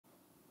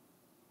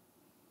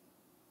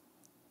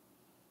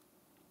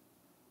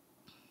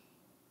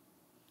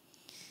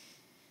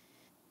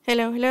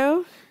Hello,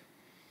 hello.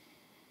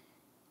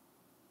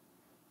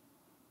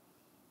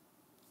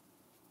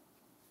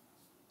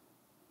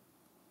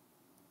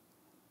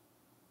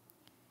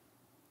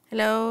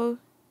 Hello.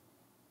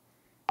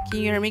 Can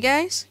you hear me,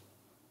 guys?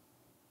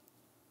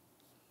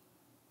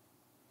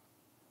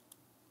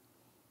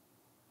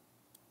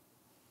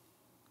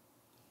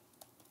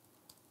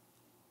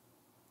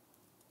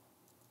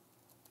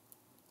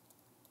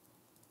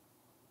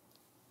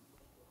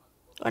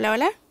 Hola,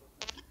 hola.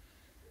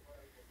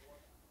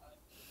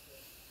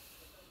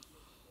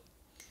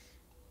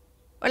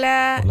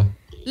 Hola. Hola.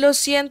 Lo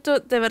siento,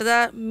 de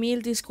verdad,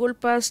 mil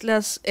disculpas.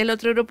 El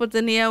otro grupo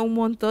tenía un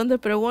montón de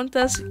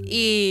preguntas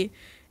y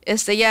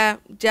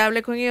ya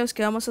hablé con ellos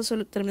que vamos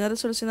a terminar de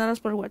solucionarlas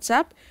por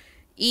WhatsApp.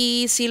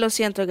 Y sí, lo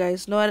siento,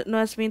 guys. No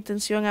es mi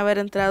intención haber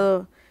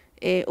entrado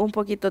un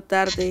poquito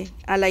tarde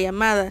a la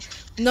llamada.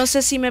 No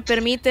sé si me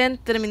permiten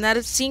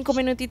terminar 5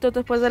 minutitos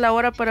después de la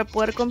hora para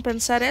poder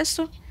compensar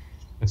esto.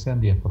 Que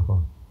sean 10, por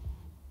favor.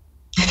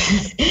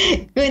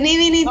 Good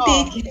evening, No,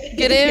 teacher.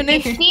 Good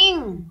evening.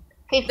 15,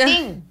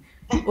 15.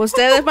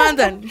 Ustedes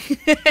mandan.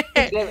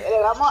 Le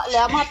vamos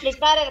a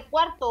aplicar el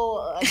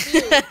cuarto. Aquí,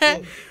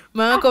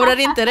 Me van a cobrar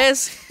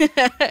interés.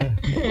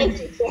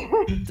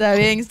 Está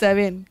bien, está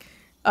bien.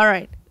 All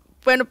right.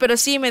 Bueno, pero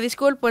sí, me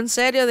disculpo en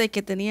serio de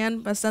que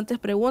tenían bastantes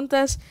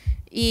preguntas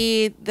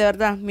y de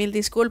verdad, mil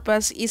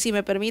disculpas. Y si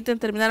me permiten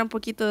terminar un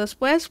poquito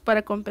después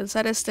para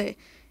compensar este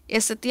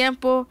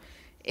tiempo,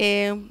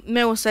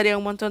 me gustaría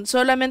un montón.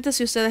 Solamente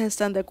si ustedes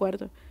están de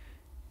acuerdo.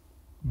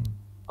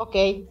 Ok.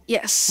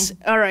 Yes.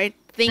 All right.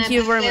 Thank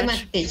you very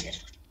much. Teacher.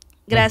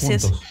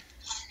 Gracias. No hay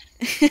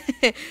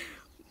puntos.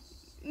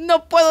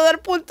 No puedo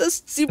dar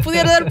puntos. Si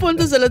pudiera dar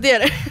puntos, se los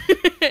diera.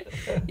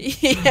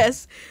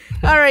 Yes.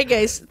 All right,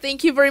 guys.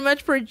 Thank you very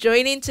much for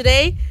joining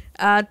today.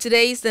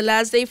 Today is the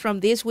last day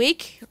from this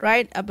week,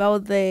 right?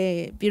 About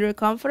the video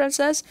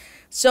conferences.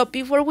 So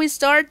before we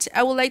start,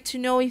 I would like to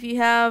know if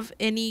you have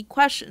any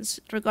questions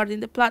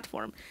regarding the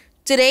platform.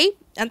 Today,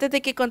 antes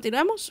de que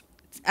continuemos,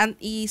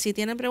 y si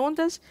tienen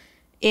preguntas,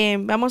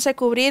 vamos a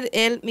cubrir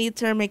el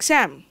midterm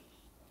exam.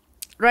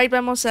 Right,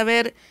 vamos a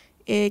ver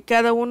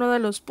cada uno de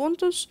los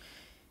puntos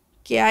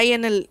que hay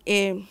en el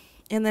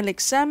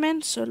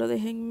examen. Solo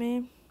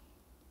déjenme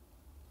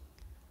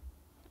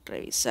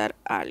revisar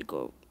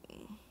algo.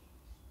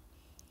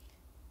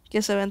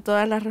 Que se ven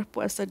todas las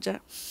respuestas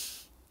ya.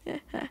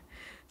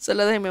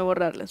 Solo déjenme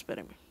borrarlas,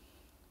 espérenme.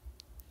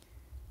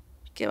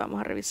 Que vamos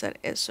a revisar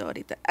eso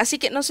ahorita. Así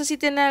que no sé si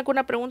tienen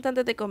alguna pregunta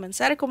antes de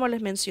comenzar. Como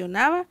les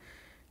mencionaba,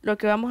 lo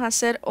que vamos a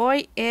hacer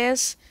hoy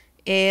es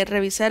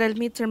revisar el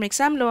midterm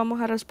exam. Lo vamos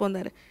a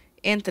responder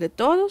entre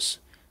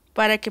todos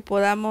para que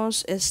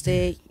podamos,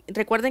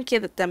 recuerden que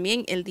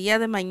también el día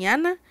de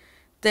mañana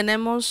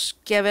tenemos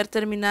que haber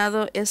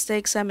terminado este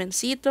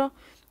examencito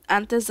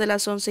antes de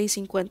las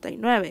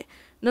 11:59.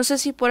 No sé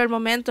si por el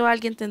momento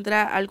alguien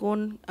tendrá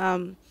algún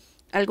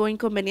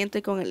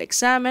inconveniente con el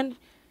examen,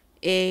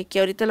 que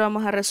ahorita lo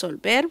vamos a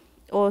resolver,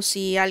 o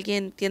si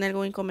alguien tiene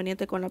algún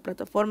inconveniente con la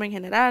plataforma en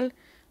general,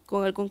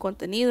 con algún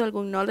contenido,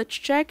 algún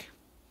knowledge check.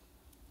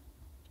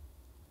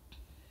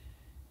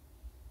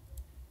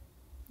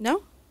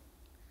 ¿No?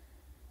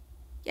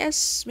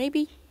 Yes,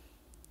 maybe.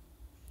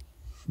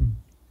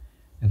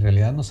 En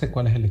realidad no sé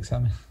cuál es el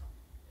examen.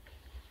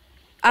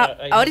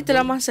 Ahorita lo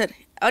vamos a hacer.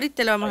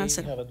 Ahorita lo vamos a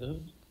hacer.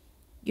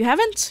 You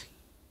haven't?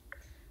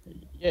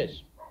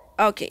 Yes.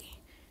 Okay.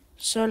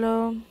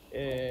 Solo.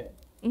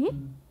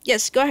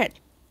 Yes, go ahead.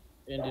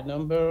 And the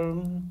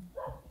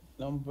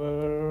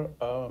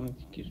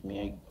excuse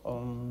me,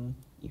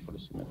 híjole,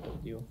 se me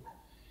perdió.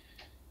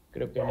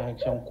 Creo que en la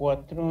lección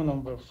 4,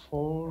 number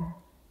 4.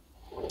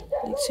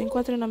 Lección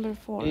 4, number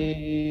 4.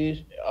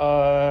 Is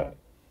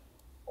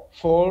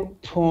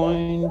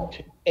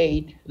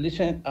 4.8.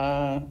 Listen,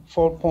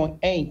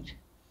 4.8.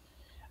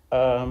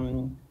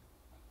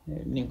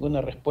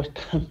 Ninguna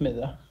respuesta me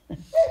da.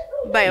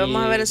 Vaya,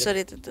 vamos a ver eso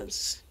ahorita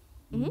entonces.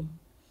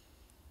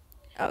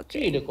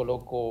 Sí, le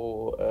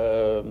coloco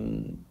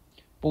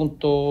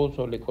puntos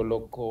o le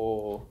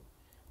coloco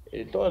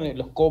todos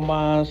los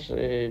comas,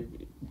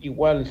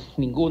 igual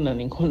ninguna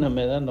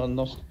me da,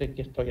 no sé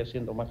qué estoy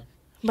haciendo mal.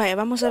 Vaya,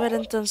 vamos a ver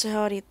entonces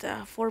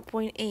ahorita.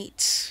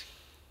 4.8.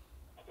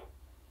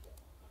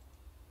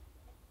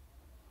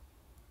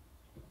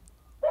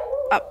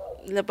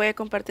 Le voy a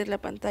compartir la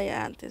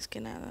pantalla antes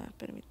que nada,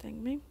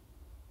 permítanme.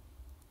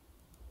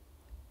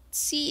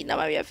 Sí, no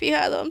me había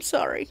fijado, I'm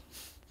sorry.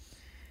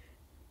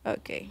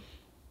 Ok.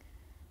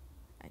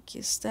 Aquí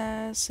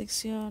está,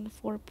 sección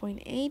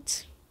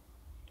 4.8.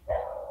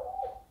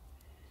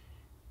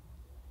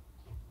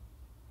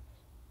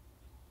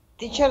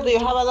 Teacher, do you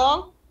have a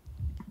dog?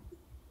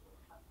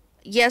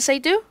 Yes, I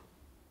do.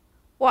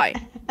 Why?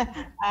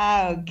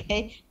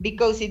 Okay.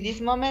 Because in this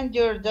moment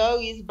your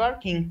dog is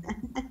barking.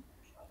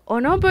 Oh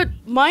no, but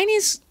mine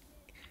is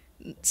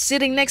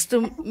sitting next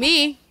to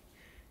me.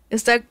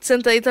 Está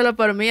sentadito a la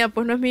par mía,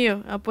 pues no es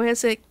mío.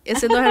 Pues ese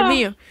no es el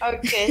mío.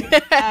 Okay.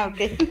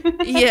 Okay.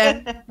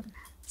 Yeah.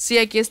 Sí,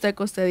 aquí está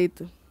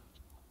acostadito.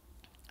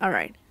 All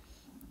right.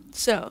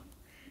 So,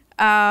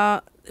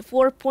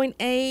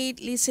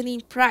 4.8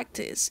 listening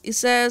practice. It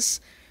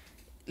says,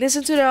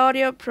 listen to the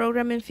audio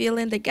program and fill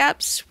in the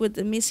gaps with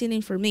the missing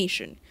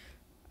information.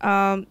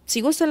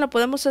 Si gustan lo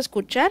podemos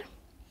escuchar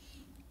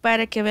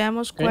para que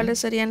veamos cuáles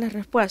serían las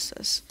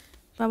respuestas.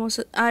 Vamos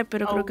a, ay,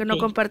 pero creo que no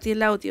compartí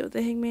el audio.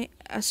 Déjenme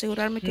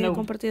asegurarme que he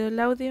compartido el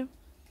audio.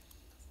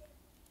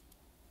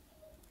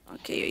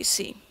 Okay, I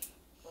see.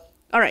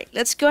 All right,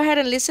 let's go ahead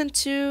and listen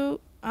to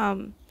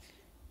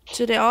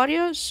the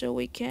audio so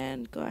we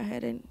can go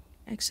ahead and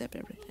accept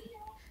everything.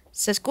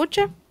 ¿Se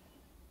escucha?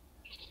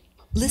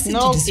 Listen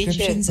to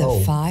descriptions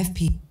of 5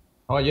 people.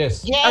 Oh,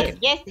 yes. Yes, Okay.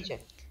 yes, teacher.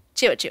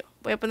 Chivo, chivo.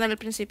 Voy a poner al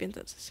principio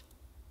entonces.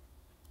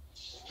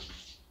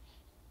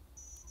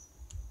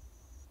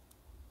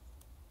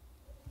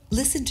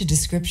 Listen to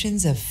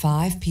descriptions of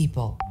 5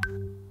 people.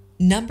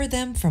 Number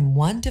them from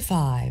 1 to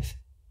 5.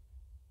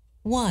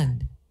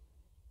 1,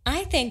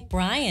 I think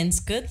Brian's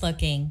good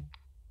looking.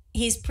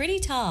 He's pretty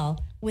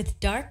tall with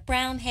dark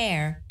brown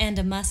hair and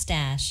a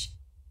mustache.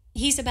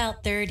 He's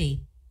about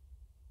 30.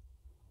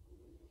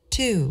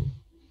 2,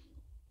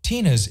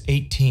 Tina's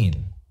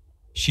 18.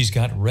 She's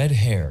got red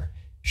hair,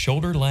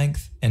 shoulder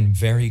length, and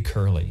very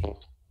curly.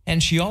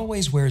 And she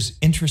always wears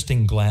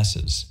interesting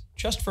glasses,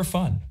 just for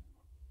fun.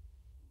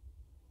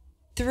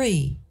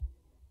 3,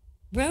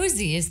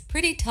 Rosie is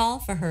pretty tall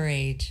for her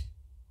age.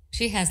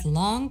 She has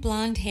long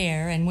blonde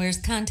hair and wears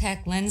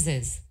contact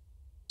lenses.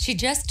 She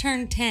just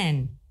turned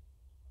 10.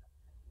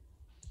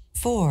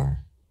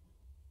 4,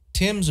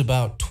 Tim's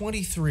about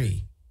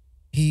 23.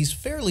 He's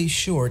fairly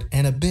short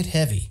and a bit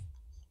heavy.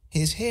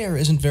 His hair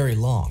isn't very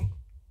long.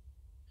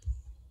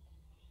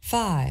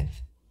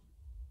 5,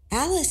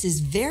 Alice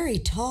is very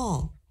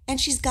tall, and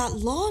she's got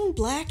long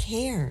black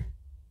hair.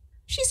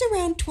 She's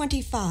around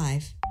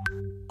 25.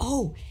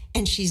 Oh,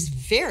 and she's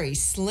very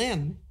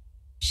slim.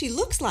 She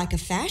looks like a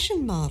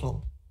fashion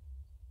model.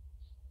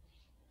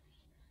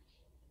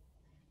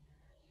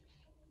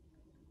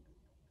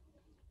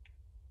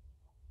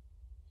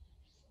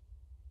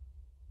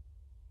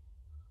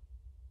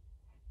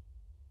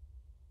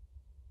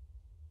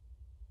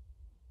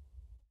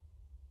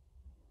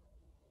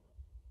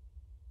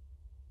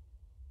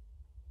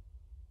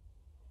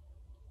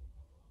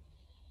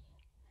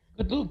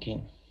 Good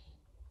looking.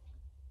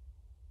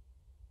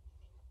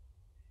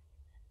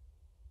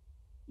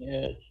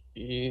 Yes,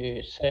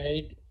 he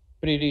said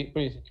pretty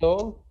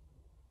tall.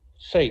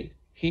 Said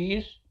he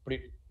is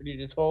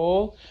pretty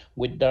tall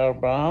with dark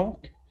brown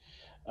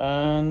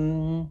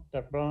and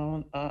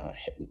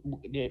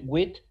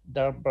with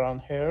dark brown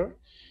hair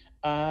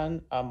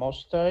and a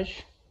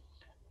mustache.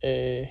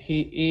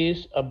 He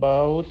is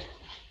about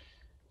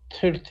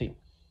 30.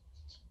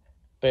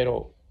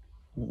 Pero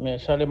me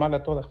sale mala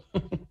toda.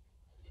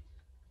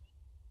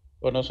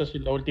 O no sé si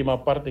la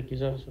última parte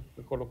quizás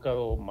he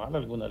colocado mal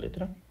alguna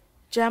letra.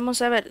 Ya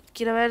vamos a ver.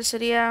 Quiero ver,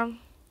 sería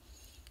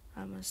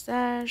a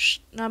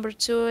mustache. Number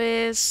 2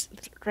 is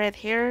red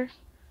hair.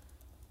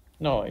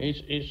 No,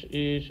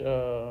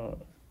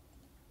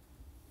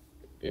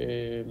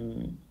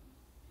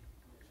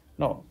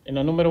 no, en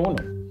el número 1.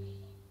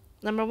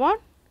 Number 1,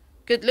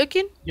 good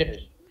looking. Yes.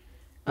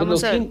 Good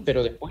Vamos a ver. looking,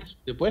 pero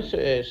después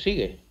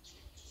sigue.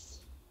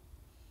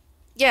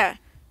 Yeah,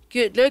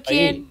 good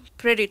looking, Ahí.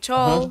 pretty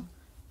tall,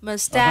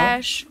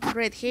 mustache,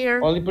 red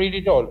hair. Only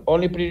pretty tall.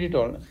 Only pretty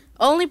tall.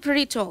 Only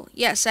pretty tall.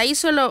 Yes, ahí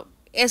solo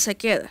esa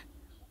queda.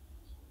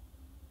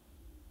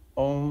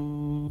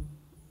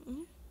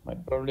 My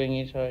problem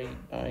is I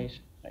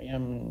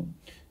am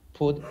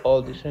put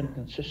all the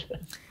sentences.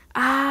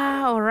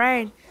 All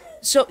right.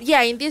 So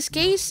yeah, in this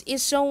case,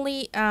 it's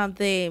only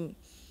the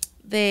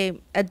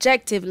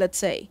adjective, let's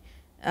say.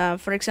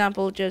 For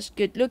example, just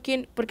good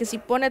looking, porque si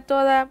pone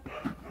toda.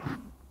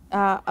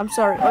 I'm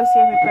sorry. Hoy sí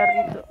es mi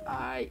perrito.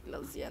 Ay,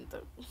 lo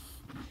siento.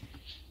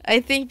 I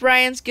think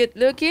Brian's good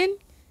looking.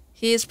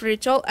 He is pretty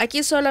tall.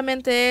 Aquí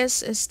solamente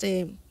es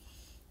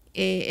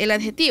el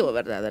adjetivo,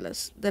 ¿verdad?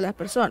 De las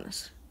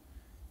personas.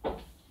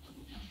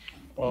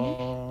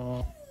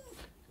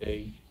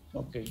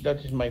 Okay,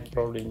 that is my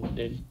problem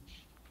then.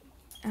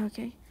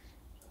 Okay.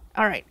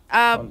 All right.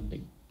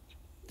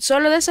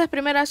 ¿Solo de esas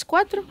primeras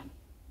 4?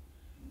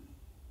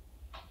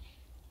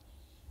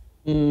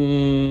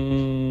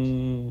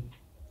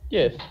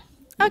 Yes.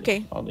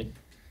 Okay. Only.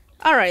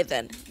 All right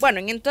then. Bueno,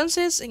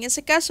 entonces, en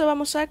ese caso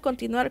vamos a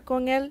continuar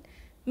con el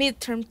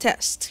midterm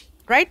test,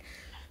 right?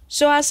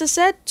 So as I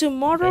said,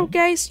 tomorrow,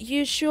 guys,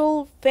 you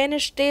should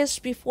finish this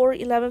before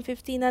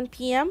 11:59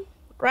 p.m.,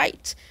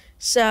 right?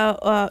 So,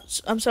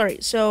 I'm sorry.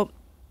 So,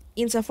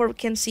 INSAFORP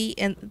can see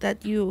and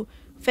that you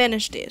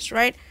finished this,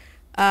 right?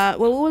 What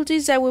we will do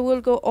is that we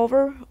will go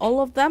over all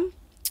of them.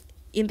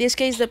 In this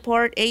case, the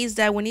part A is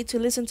that we need to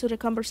listen to the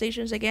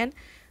conversations again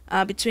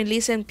between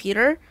Lisa and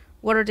Peter.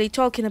 What are they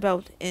talking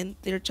about? And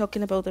they're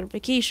talking about their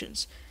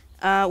vacations.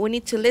 We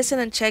need to listen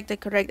and check the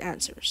correct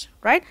answers,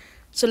 right?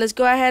 So let's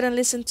go ahead and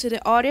listen to the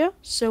audio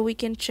so we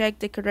can check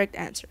the correct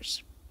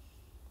answers.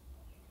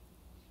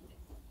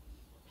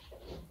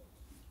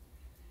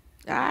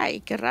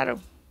 Ay, qué raro.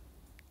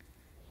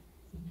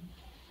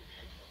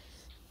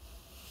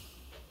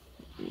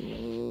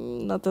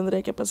 no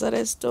tendría que pasar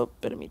esto,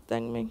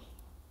 permítanme.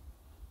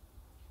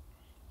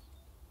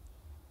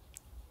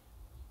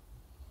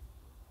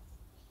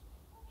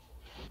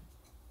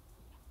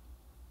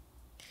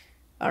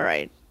 All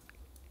right.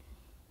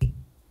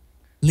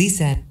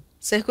 Lisa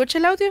 ¿Se escucha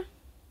el audio?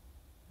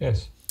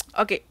 Yes.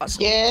 Okay,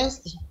 awesome.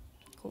 Yes.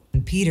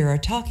 and Peter are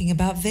talking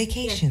about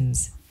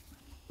vacations.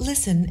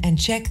 Listen and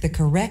check the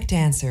correct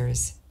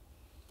answers.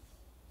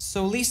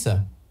 So,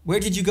 Lisa, where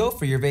did you go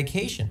for your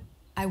vacation?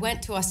 I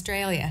went to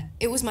Australia.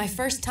 It was my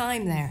first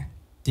time there.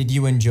 Did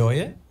you enjoy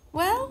it?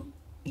 Well,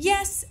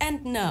 yes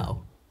and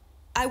no.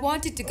 I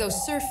wanted to go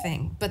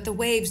surfing, but the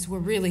waves were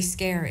really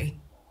scary.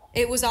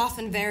 It was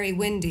often very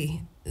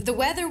windy. The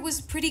weather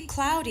was pretty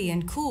cloudy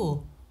and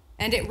cool,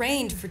 and it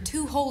rained for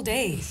 2 whole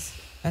days.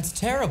 That's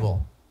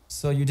terrible.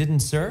 So you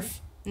didn't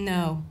surf?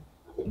 No,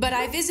 but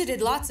I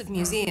visited lots of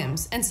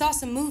museums and saw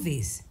some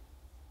movies.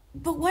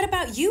 But what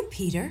about you,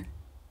 Peter?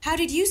 How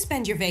did you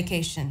spend your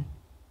vacation?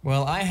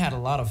 Well, I had a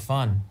lot of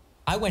fun.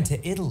 I went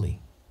to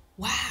Italy.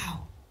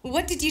 Wow.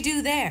 What did you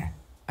do there?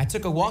 I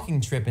took a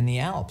walking trip in the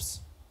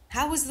Alps.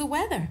 How was the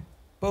weather?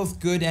 Both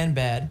good and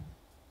bad.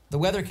 The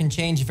weather can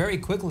change very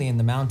quickly in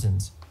the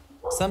mountains.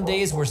 Some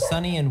days were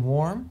sunny and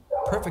warm,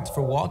 perfect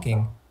for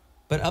walking,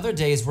 but other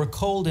days were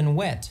cold and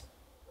wet.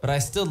 But I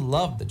still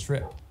loved the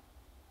trip.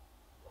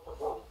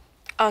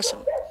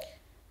 Awesome.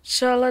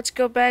 So let's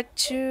go back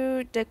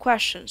to the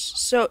questions.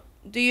 So,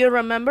 do you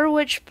remember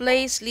which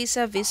place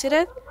Lisa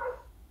visited?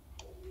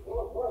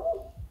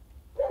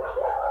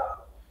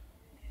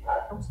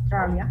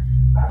 Australia.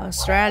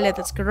 Australia,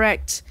 that's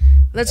correct.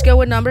 Let's go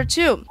with number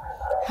 2.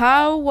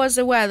 How was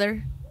the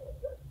weather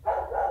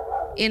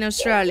in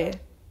Australia?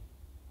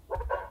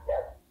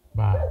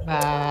 Bad.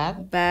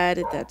 Bad.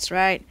 Bad, that's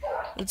right.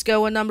 Let's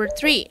go with number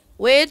 3.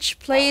 Which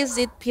place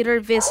did Peter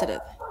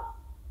visit?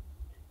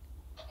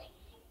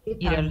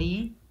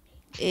 Italy.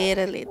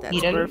 Italy, that's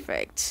Italy.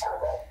 perfect.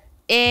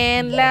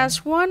 And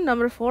last one,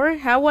 number 4.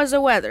 How was the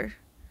weather?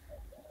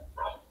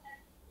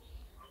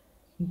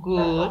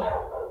 Good.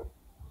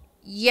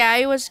 Yeah,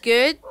 it was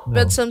good, No,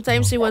 but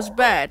sometimes no. it was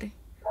bad.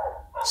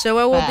 So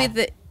what will be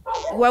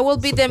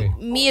It's the okay.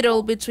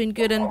 middle between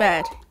good and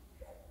bad?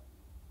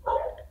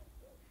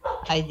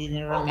 I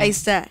didn't remember. Ahí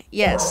está.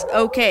 Yes.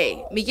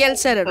 Okay. Miguel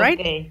said it, right?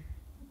 Okay.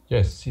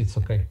 Yes, it's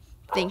okay.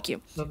 Thank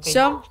you. Okay.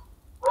 So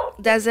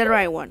that's the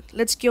right one.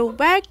 Let's go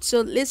back.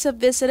 So Lisa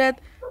visited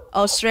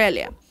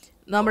Australia.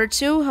 Number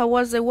 2, how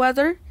was the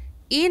weather?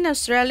 In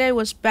Australia, it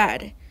was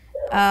bad.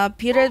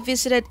 Peter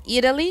visited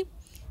Italy,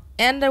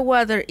 and the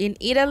weather in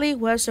Italy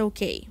was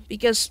okay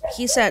because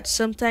he said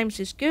sometimes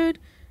it's good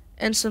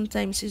and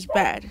sometimes it's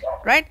bad,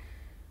 right?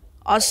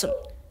 Awesome.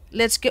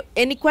 Let's go.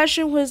 Any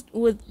question with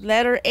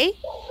letter A?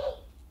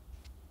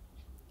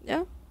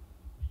 Yeah?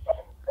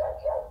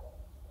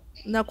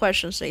 No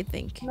questions, I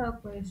think. No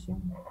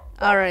question.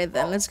 All right,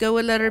 then. Let's go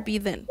with letter B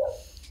then.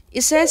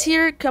 It says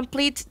here,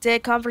 complete the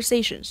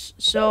conversations.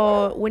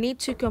 So we need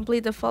to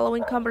complete the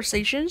following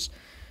conversations.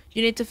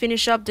 You need to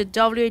finish up the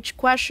WH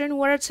question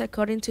words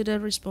according to the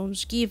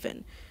response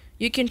given.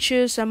 You can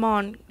choose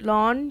among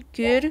long,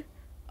 good,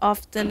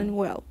 often, and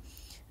well.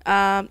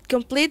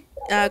 Complete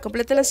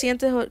las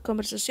siguientes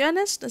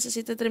conversaciones.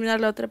 Necesita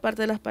terminar la otra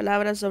parte de las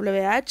palabras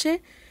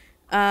WH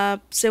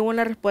según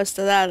la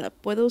respuesta dada.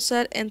 Puede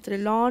usar entre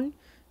long,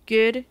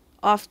 good,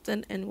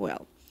 often, and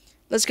well.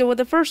 Let's go with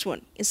the first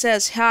one. It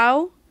says,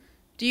 how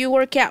do you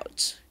work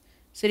out?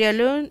 Sería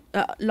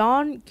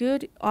long,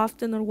 good,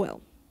 often, or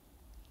well.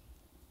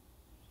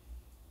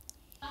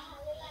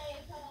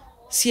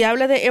 Si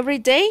habla de every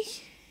day,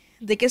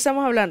 ¿de qué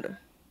estamos hablando?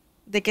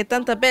 ¿De qué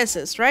tantas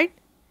veces, right?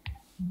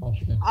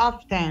 Often.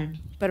 Often.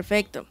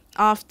 Perfecto.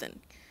 Often.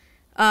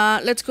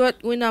 Let's go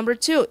with number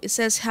 2. It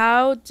says,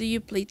 how do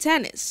you play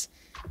tennis?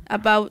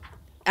 About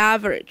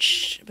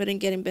average, but in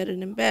getting better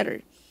and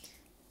better.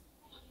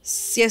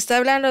 Si está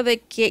hablando de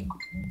que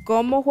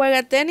cómo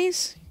juega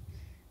tenis,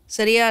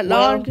 sería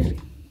long. Well.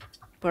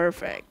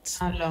 Perfect.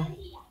 Hello.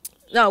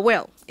 No,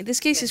 well. In this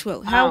case is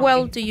well. How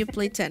well Okay. do you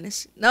play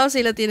tennis? No,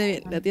 sí, la tiene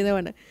bien. La tiene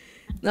buena.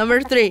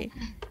 Number 3.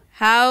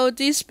 How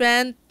do you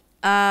spend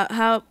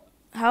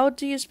how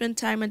do you spend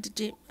time at the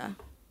gym?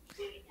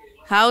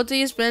 How do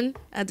you spend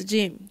at the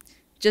gym?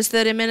 Just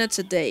 30 minutes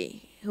a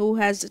day. Who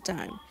has the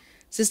time?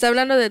 Si está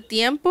hablando de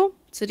tiempo,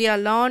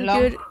 sería long,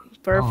 Long. good.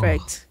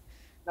 Perfect.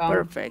 Long.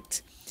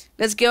 Perfect.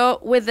 Let's go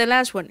with the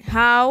last one.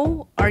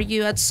 How are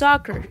you at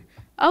soccer?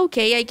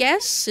 Okay, I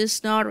guess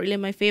it's not really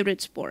my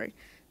favorite sport.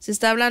 Si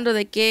está hablando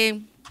de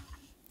qué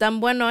tan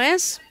bueno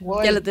es,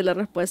 Well. ya le di la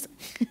respuesta.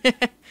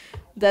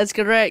 That's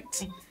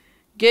correct.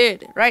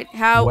 Good, right?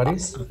 How? What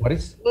is?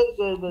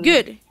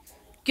 Good.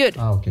 Good.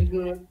 Ah, okay.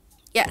 Good.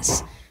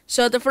 Yes.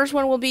 So the first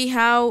one will be,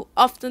 how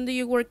often do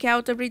you work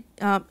out every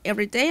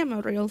day? I'm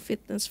a real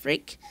fitness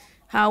freak.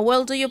 How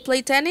well do you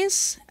play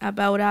tennis?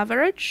 About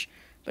average,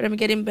 but I'm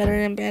getting better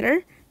and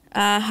better.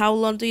 How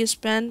long do you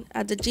spend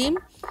at the gym?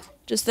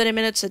 Just 30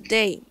 minutes a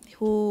day.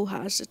 Who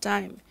has the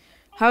time?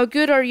 How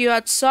good are you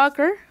at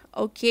soccer?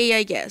 Okay,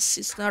 I guess.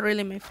 It's not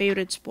really my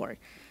favorite sport.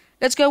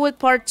 Let's go with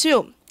part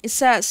 2. It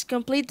says,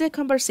 complete the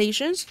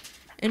conversations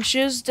and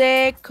choose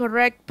the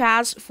correct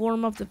past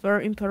form of the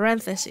verb in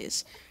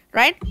parentheses,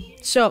 right?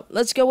 So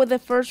let's go with the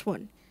first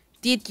one.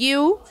 Did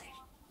you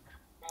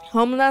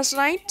home last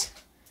night?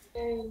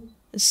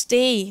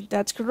 Stay,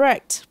 that's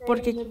correct.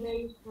 Porque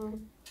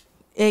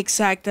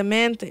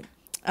exactamente.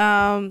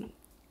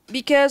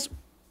 Because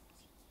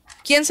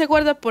 ¿quién se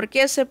acuerda por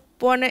qué se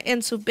pone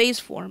en su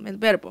base form el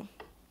verbo?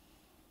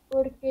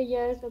 Porque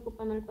ya está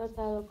ocupando el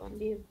pasado con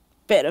did.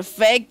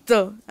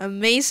 Perfecto,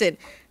 amazing.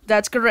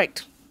 That's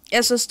correct.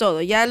 Eso es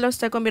todo. Ya lo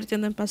está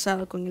convirtiendo en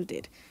pasado con el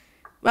did.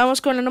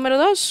 Vamos con la número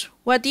 2.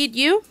 What did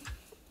you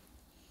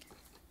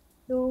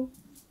Do.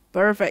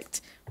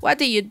 Perfect. What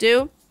did you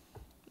do?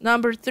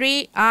 Number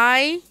 3.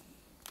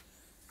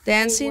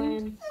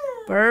 Dancing.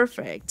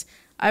 Perfect.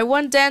 I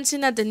went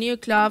dancing at the new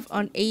club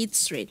on 8th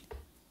Street.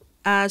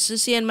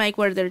 Susie and Mike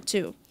were there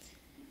too.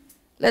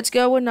 Let's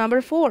go with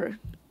number 4.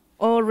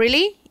 Oh,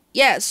 really?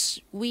 Yes,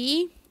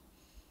 we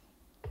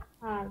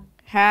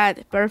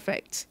had.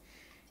 Perfect.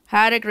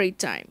 Had a great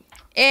time.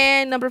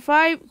 And number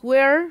 5,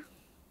 where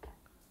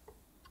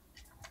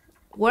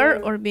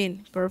or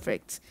been?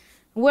 Perfect.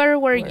 Where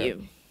were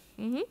you?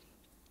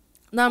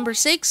 Number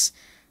 6,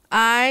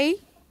 I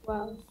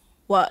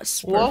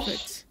was.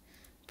 Perfect.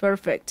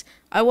 Perfect.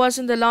 I was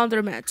in the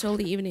laundromat all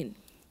the evening.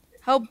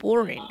 How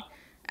boring.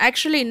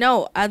 Actually,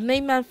 no. I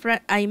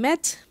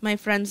met my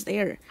friends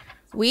there.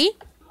 We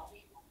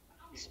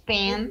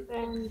spent.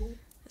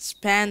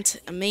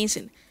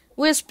 Amazing.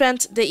 We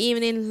spent the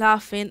evening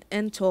laughing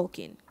and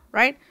talking.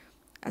 Right?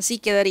 Así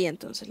quedaría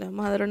entonces. Le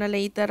vamos a dar una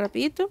leída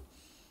rapidito.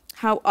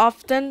 How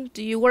often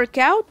do you work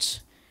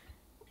out?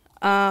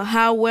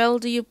 How well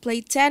do you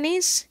play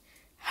tennis?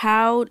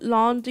 How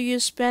long do you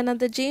spend at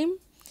the gym?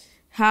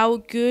 How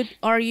good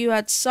are you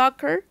at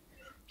soccer?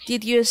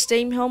 Did you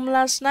stay home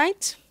last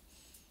night?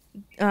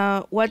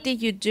 What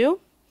did you do?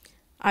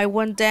 I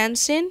went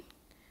dancing.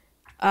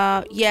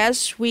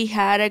 Yes, we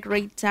had a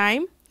great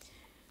time.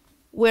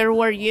 Where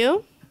were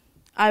you?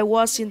 I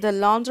was in the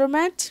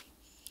laundromat.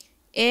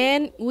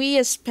 And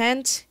we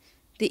spent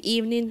the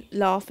evening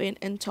laughing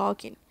and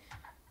talking.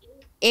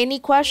 Any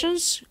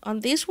questions on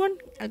this one?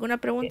 ¿Alguna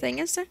pregunta en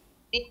esta?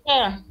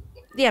 Teacher,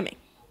 Dígame.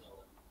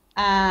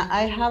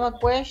 I have a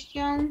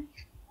question.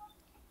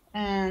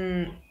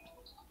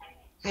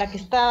 La que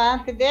estaba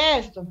antes de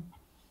esto.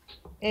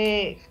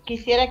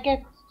 Quisiera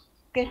que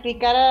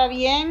explicara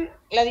bien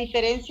la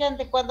diferencia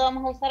entre cuando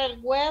vamos a usar el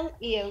well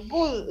y el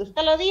good.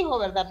 Usted lo dijo,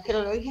 ¿verdad?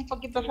 Pero lo dijo un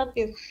poquito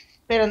rápido.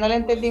 Pero no lo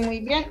entendí muy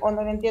bien o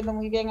no lo entiendo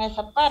muy bien a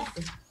esa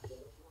parte.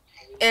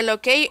 ¿El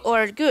okay o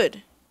el good?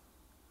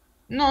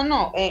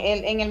 No,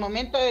 en el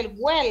momento del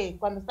well,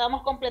 cuando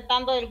estábamos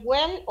completando el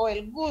well o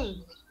el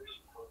good.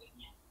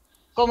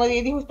 Como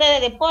dijo usted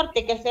de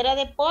deporte, que será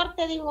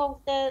deporte, dijo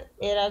usted,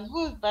 era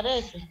good,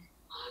 parece.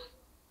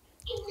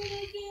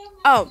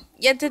 Oh,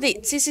 ya entendí.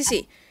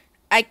 Sí.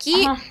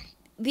 Aquí,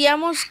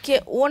 digamos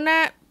que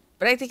una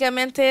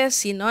prácticamente es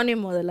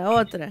sinónimo de la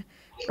otra.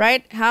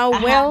 Right? How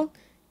well,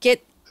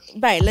 que,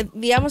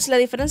 digamos, la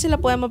diferencia la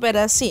podemos ver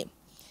así.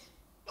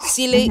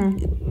 Si le,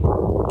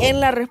 en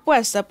la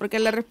respuesta, porque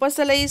la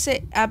respuesta le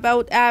dice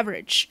about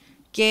average,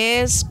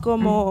 que es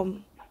como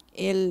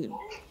el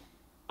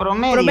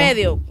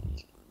promedio.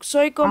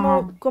 Soy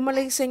como, ¿cómo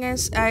le dicen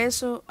a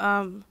eso?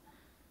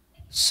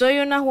 Soy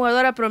una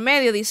jugadora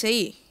promedio, dice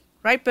ahí,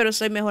 right? Pero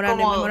estoy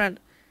mejorando y mejorando.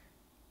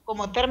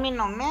 Como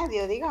término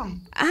medio, digamos.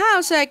 Ajá,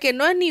 o sea que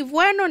no es ni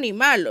bueno ni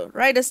malo,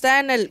 right? Está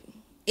en el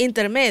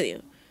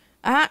intermedio.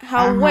 Ajá,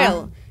 how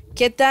well,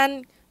 qué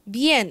tan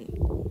bien.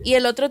 Y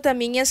el otro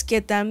también es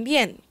qué tan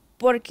bien,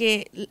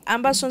 porque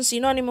ambas son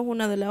sinónimos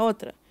una de la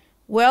otra.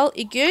 Well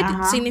y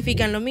good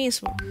significan lo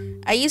mismo.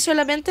 Ahí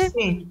solamente,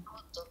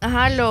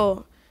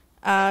 lo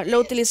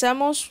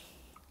utilizamos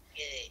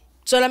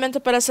solamente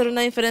para hacer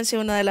una diferencia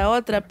una de la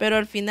otra, pero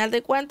al final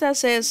de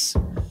cuentas es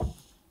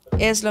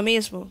lo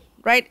mismo,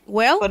 right?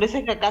 Well. Por eso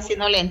es que casi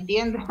no le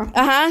entiendo.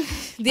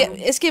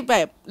 Es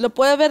que lo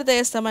puede ver de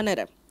esta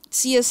manera.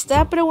 Si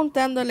está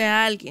preguntándole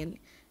a alguien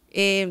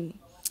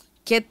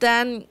qué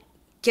tan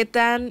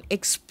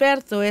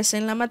experto es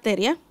en la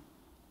materia,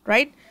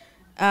 right?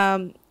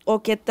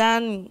 O qué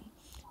tan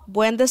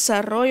buen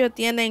desarrollo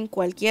tiene en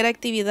cualquier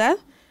actividad,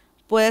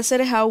 puede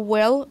ser how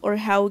well or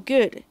how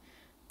good,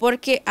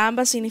 porque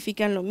ambas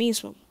significan lo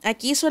mismo.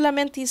 Aquí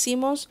solamente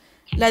hicimos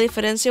la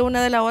diferencia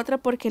una de la otra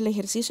porque el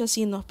ejercicio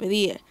así nos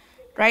pedía,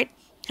 right?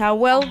 How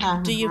well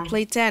do you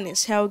play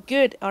tennis? How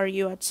good are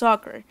you at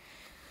soccer?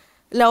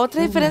 La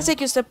otra diferencia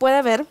que usted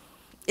puede ver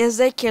es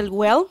de que el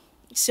well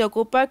se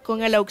ocupa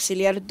con el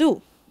auxiliar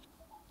do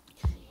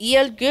y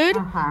el good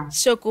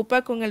se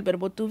ocupa con el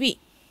verbo to be.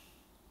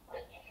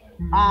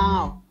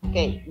 Ok.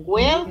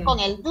 Well con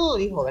el do,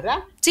 dijo,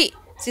 ¿verdad? Sí.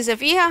 Si se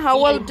fija,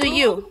 how well do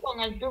you? Con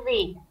el to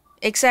be.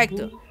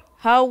 Exacto.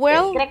 How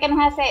well. ¿Cree que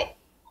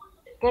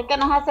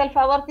nos hace el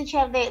favor,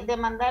 teacher, de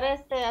mandar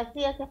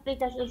así esa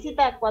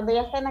explicacióncita cuando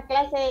ya está en la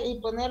clase y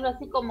ponerlo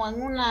así como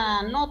en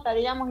una nota,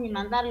 digamos, y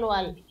mandarlo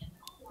al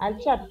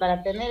chat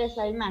para tener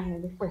esa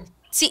imagen después?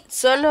 Sí,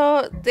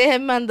 solo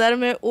dejen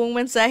mandarme un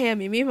mensaje a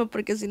mí mismo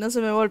porque si no se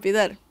me va a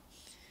olvidar.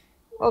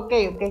 Ok.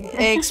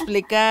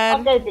 explicar.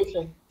 Ok,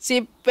 teacher.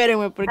 Sí,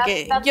 espérenme,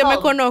 porque That's yo all.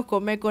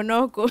 me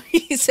conozco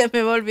y se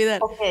me va a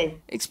olvidar. Ok.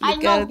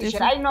 Explicar. I know,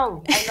 teacher, I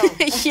know.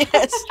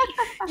 Yes.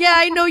 Yeah,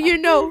 I know you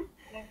know.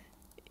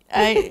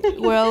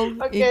 Well,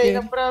 Ok, y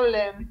no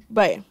problem.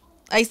 vaya,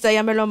 ahí está,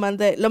 ya me lo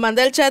mandé. Lo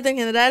mandé al chat en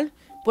general,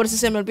 por si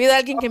se me olvida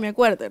alguien que me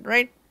acuerde,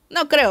 right?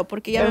 No creo,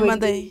 porque ya me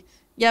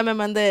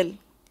mandé el.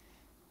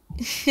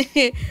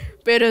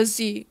 Pero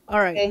sí,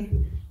 alright. Okay.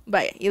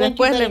 Vaya, y Thank you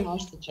después very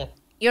much, teacher.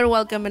 You're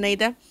welcome,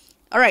 Anita.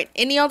 Alright,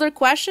 any other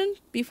question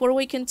before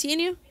we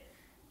continue?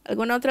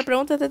 ¿Alguna otra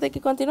pregunta desde que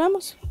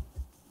continuamos?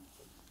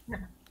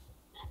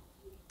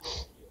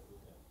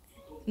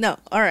 No,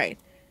 alright.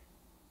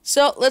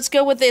 So, let's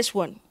go with this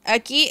one.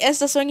 Aquí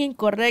estas son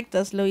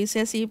incorrectas. Lo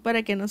hice así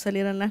para que no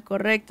salieran las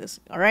correctas.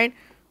 Alright?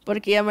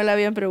 Porque ya me la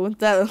habían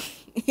preguntado.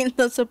 Y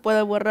no se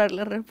puede borrar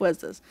las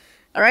respuestas.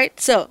 Alright?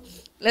 So,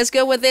 let's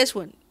go with this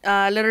one.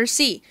 Letter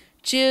C.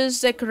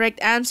 Choose the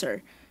correct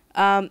answer.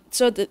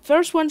 So, the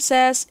first one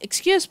says,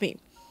 excuse me,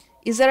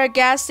 is there a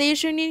gas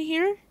station in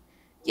here?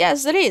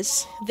 Yes, there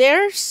is.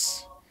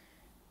 There's...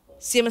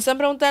 Si me están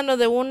preguntando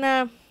de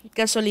una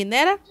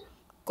gasolinera,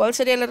 ¿cuál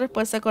sería la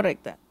respuesta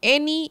correcta?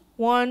 Any,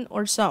 one,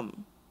 or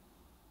some?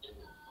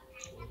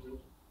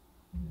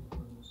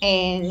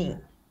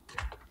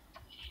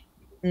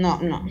 No.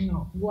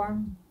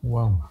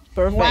 One.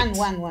 Perfect.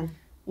 One.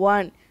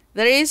 One.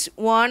 There is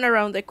one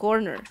around the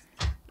corner.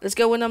 Let's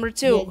go with number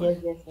two.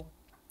 Yes.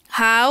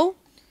 How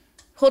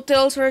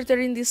hotels are there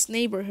in this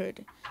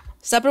neighborhood?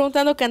 Está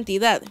preguntando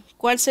cantidad.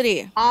 ¿Cuál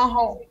sería?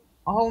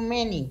 How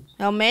many?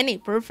 How many?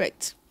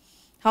 Perfect.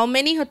 How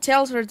many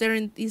hotels are there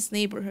in this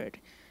neighborhood?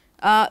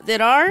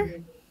 There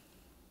are...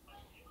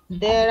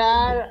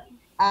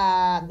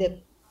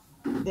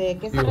 ¿De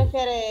qué se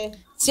refiere?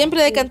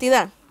 Siempre de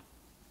cantidad.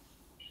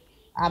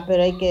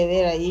 Pero hay que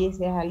ver ahí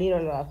si es a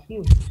little o a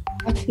few.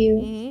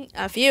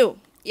 A few.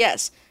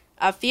 Yes.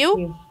 A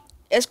few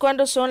es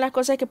cuando son las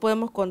cosas que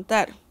podemos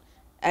contar.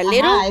 A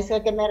little. Eso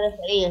es a que me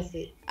refería,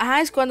 sí.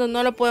 Es cuando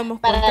no lo podemos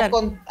contar.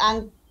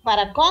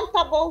 Para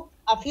contable,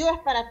 a few es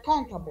para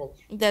contable.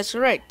 That's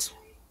correct.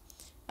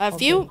 A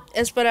few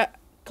es para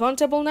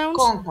countable nouns.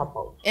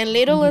 Contable. And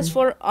little is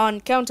for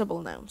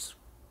uncountable nouns.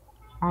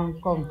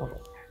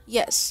 Uncountable.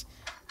 Yes.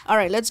 All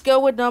right, let's go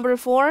with number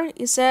 4.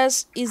 It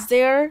says, is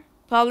there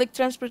public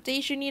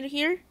transportation near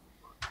here?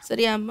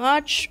 Sería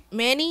much,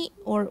 many,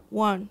 or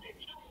one?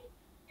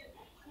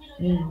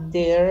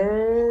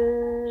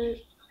 There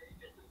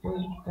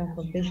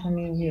transportation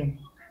in here.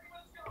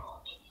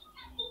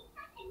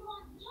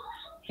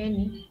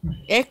 Any.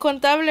 ¿Es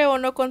contable o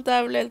no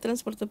contable el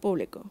transporte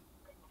público?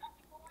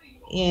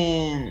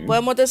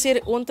 ¿Podemos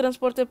decir un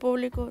transporte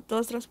público,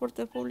 dos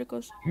transportes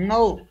públicos?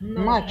 No,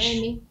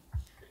 much.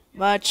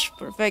 Much,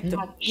 perfecto.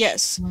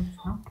 Yes.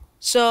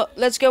 So,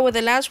 let's go with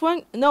the last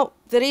one. No,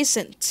 there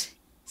isn't.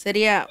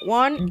 Sería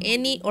one,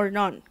 any, or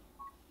none.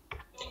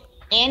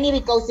 Any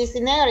because it's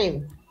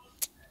negative.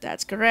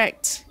 That's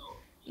correct.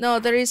 No,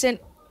 there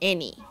isn't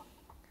any.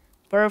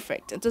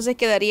 Perfect. Entonces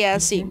quedaría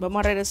así.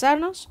 Vamos a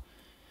regresarnos.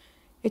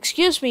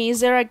 Excuse me, is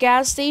there a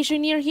gas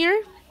station near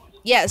here?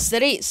 Yes,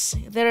 there is.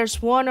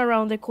 There's one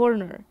around the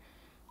corner.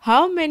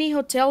 How many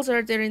hotels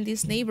are there in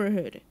this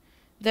neighborhood?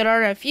 There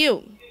are a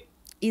few.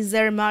 Is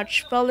there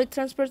much public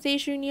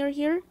transportation near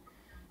here?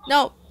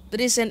 No,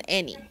 there isn't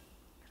any.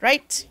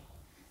 Right?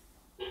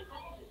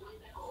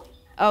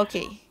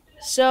 Okay.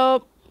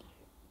 So,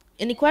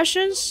 any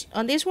questions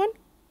on this one?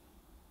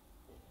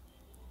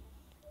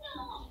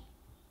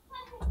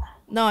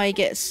 No, I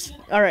guess.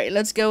 All right,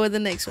 let's go with the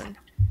next one.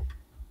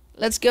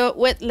 Let's go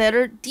with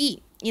letter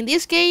D. In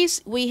this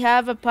case, we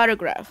have a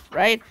paragraph,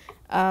 right?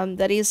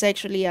 That is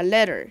actually a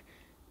letter.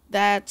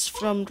 That's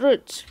from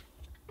Ruth.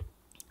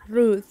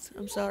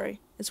 I'm sorry.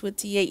 It's with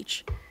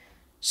TH.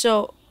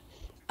 So,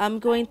 I'm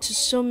going to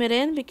zoom it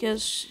in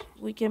because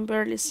we can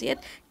barely see it.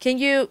 Can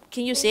you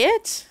see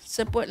it?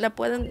 ¿La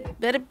pueden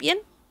ver bien?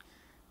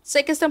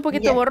 Sé que está un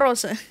poquito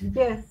borrosa.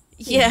 Yes.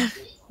 Yeah,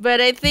 but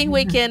I think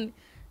we can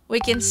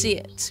see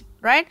it,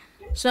 right?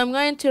 So I'm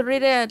going to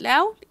read it out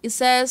loud. It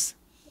says,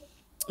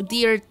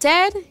 Dear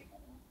Ted,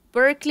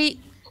 Berkeley.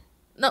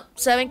 No,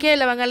 ¿saben qué?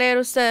 La van a leer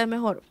ustedes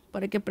mejor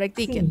para que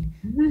practiquen.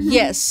 Sí.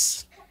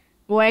 Yes.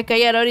 Voy a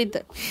callar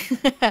ahorita.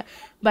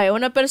 Vaya,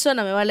 una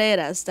persona me va a leer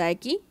hasta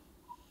aquí.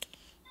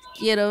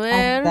 Quiero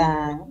ver.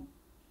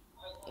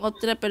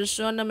 Otra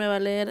persona me va a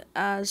leer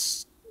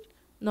hasta...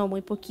 No,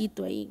 muy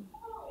poquito ahí.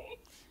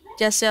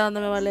 Ya sé a dónde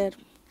me va a leer.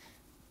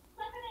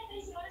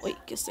 Uy,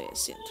 ¿qué estoy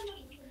haciendo?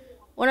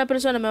 Una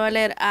persona me va a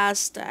leer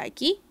hasta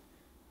aquí.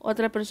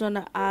 Otra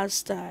persona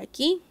hasta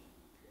aquí.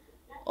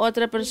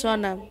 Otra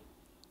persona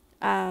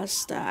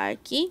hasta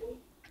aquí.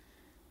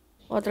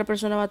 Otra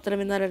persona va a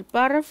terminar el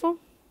párrafo.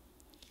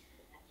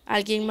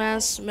 Alguien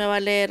más me va a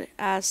leer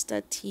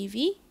hasta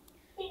TV.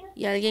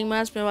 Y alguien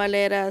más me va a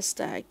leer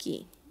hasta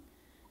aquí.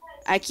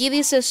 Aquí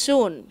dice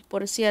soon,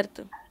 por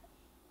cierto.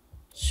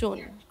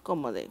 Soon,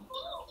 como de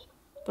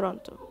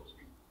pronto.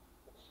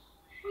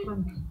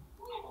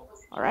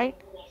 Alright.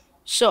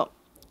 So,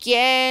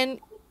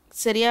 ¿quién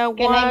sería Can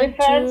I 1, be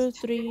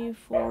first? 2, 3,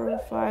 4,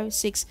 5,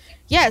 6.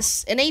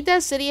 Yes, Eneida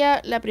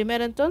sería la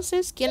primera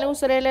entonces. ¿Quién le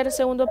gustaría leer el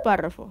segundo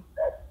párrafo?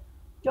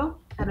 Yo,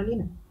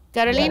 Carolina.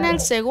 Carolina, el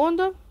Alvarado.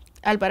 segundo.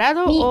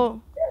 ¿Alvarado o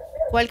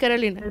cuál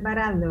Carolina?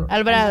 Alvarado.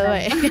 Alvarado,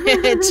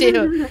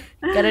 chido.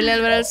 Carolina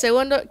Alvarado el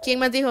segundo. ¿Quién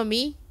más dijo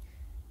mí?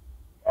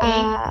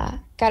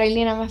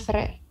 Carolina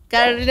Masferrer.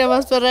 Carolina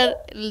Masferrer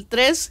el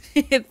 3.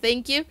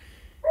 Thank you.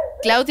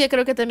 Claudia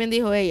creo que también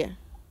dijo ella.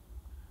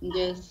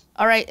 Yes.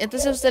 Alright,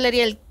 entonces usted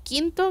leería el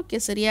quinto, que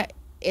sería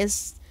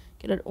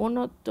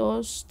 1,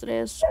 2,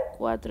 3,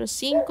 4,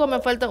 5.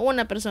 Me falta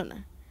una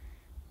persona.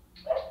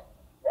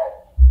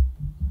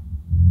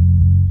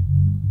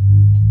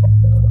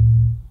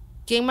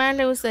 ¿Quién más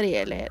le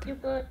gustaría leer?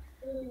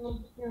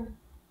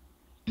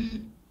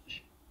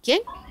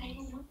 ¿Quién?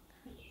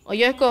 ¿O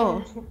yo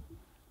escojo?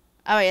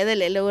 Vaya,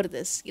 dele,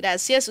 Lourdes.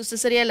 Gracias. Usted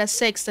sería la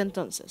sexta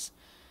entonces.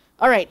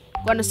 Alright,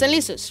 cuando estén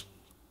listos.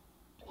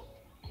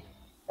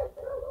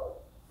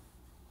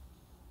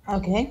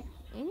 Okay.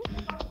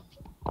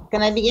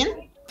 Can I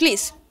begin?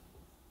 Please.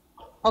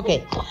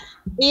 Okay.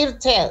 Dear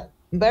Ted,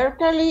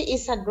 Berkeley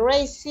is a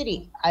great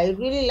city. I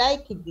really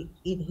like it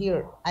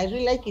here. I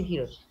really like it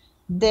here.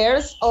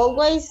 There's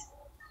always,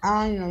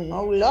 I don't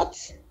know,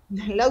 lots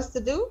to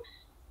do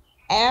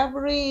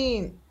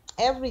every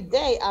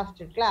day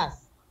after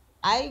class.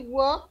 I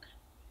walk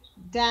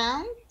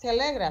down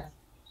Telegraph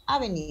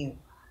Avenue.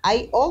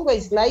 I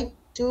always like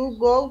to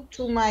go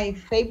to my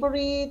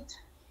favorite,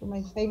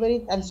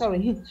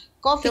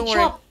 coffee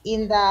shop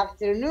in the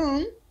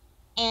afternoon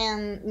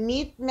and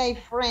meet my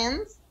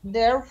friends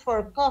there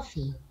for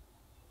coffee.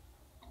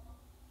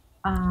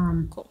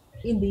 Cool.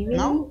 In the evening,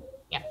 No?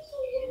 Yeah.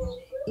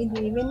 In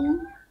the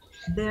evening,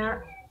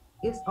 there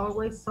is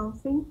always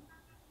something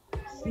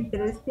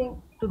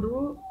interesting to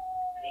do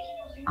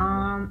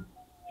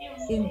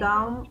in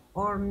town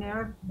or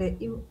near the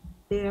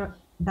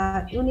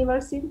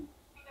university.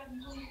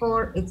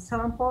 For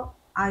example,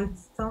 I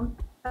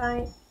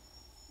sometimes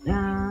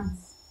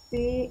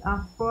see a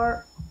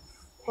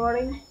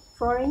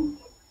foreign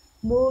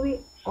movie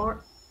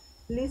or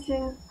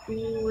listen to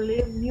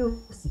live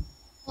music.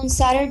 On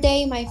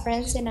Saturday, my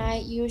friends and I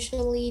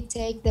usually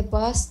take the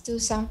bus to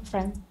San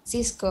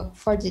Francisco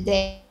for the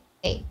day.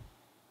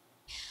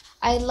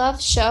 I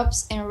love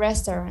shops and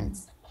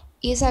restaurants.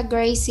 It's a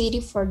great city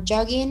for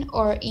jogging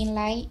or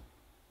inline.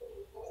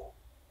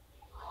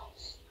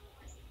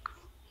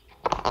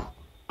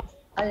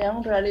 I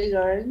am really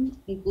learning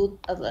good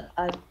at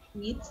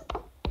it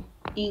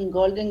in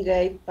Golden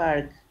Gate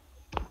Park.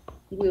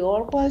 We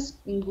always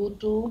go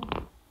to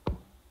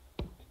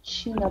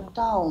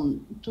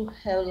Chinatown to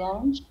have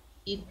lunch.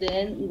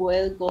 Then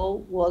we'll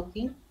go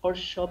walking or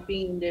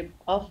shopping in the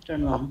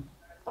afternoon.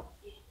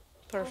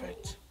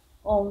 Perfect.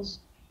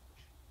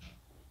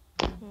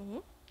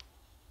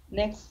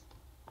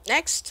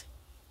 Next.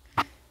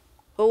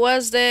 Who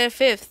was the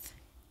fifth?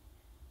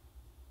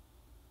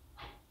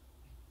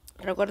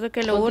 Recuerdo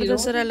que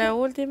Lourdes era la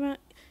última.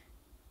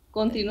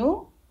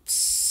 ¿Continúo?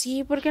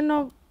 Sí, porque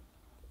no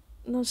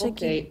sé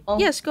Okay. quién.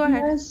 Yes, go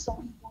ahead.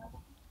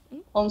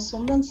 On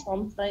Sunday,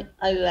 sometimes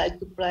I like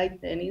to play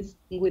tennis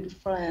with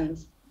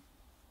friends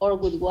or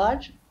would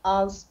watch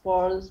a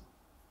sport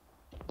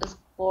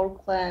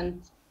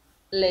plans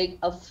like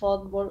a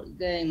football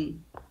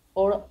game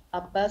or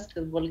a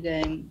basketball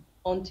game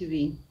on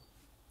TV.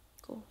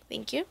 Cool,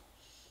 thank you.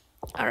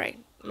 All right,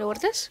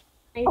 Lourdes?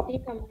 I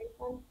think American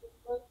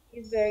football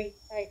is very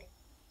exciting.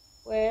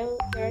 Well,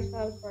 that's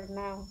all for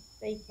now.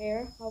 Take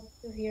care. Hope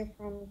to hear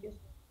from you soon.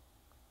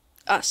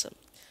 Awesome.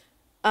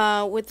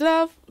 With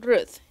love,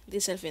 Ruth,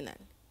 dice al final.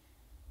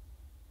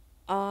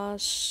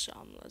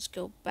 Awesome. Let's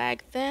go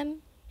back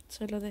then.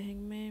 Solo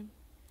déjenme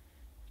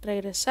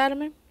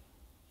regresarme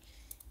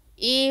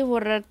y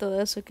borrar todo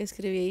eso que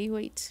escribí ahí.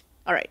 Wait.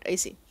 Alright, I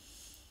see.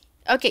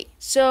 Okay,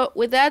 so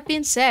with that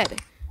being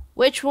said,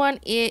 which one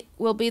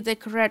will be the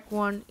correct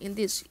one in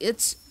this?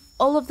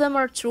 All of them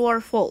are true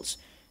or false.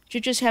 You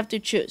just have to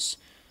choose.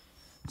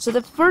 So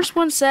the first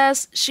one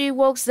says, she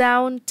walks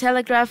down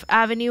Telegraph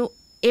Avenue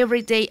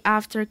every day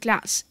after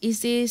class.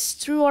 Is this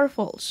true or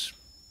false?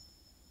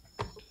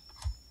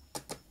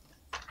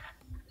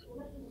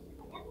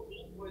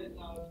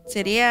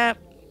 ¿Sería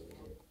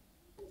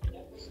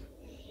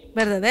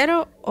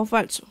verdadero o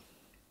falso?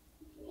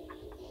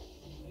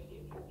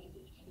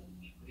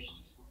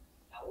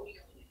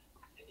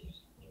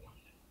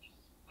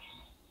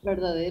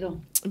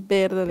 Verdadero.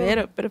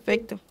 Verdadero,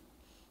 perfecto.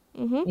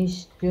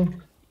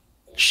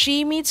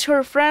 She meets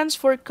her friends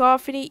for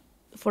coffee,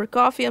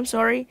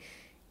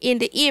 in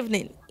the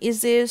evening.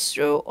 Is this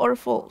true or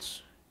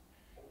false?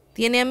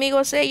 ¿Tiene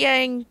amigos ella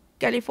en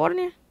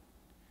California?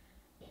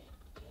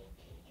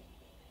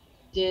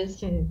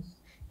 Yes.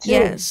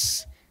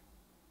 Yes.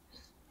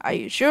 Are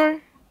you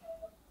sure?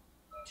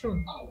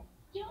 True.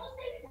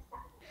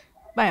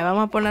 Vaya,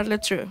 vamos a ponerle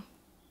true.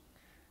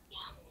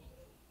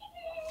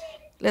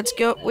 Let's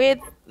go with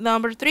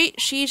number 3.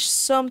 She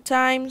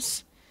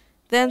sometimes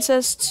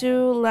dances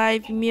to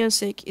live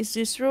music. Is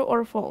this true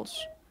or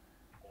false?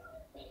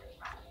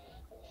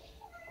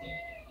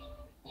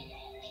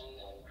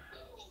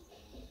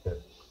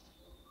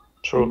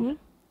 True.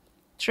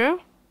 True?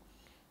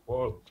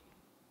 False.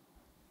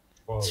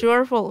 False. True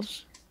or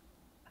false?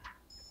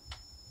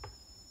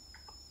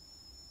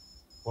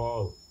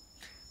 False.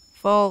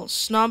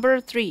 False. Number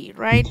 3,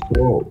 right?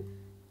 False.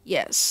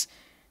 Yes.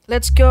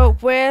 Let's go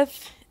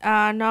with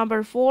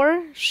number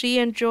 4. She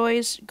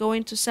enjoys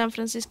going to San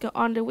Francisco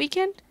on the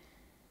weekend.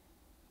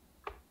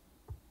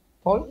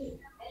 False.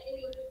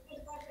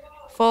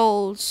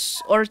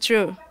 False or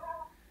true.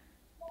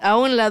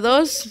 Aún la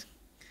 2.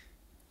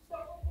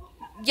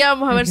 Ya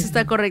vamos a ver si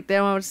está correcta.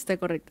 Ya vamos a ver si está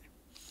correcta.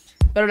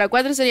 Pero la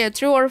 4 sería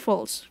true or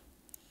false.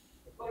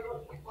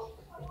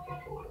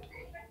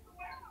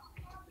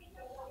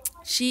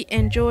 She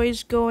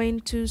enjoys going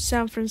to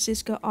San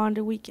Francisco on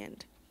the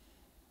weekend.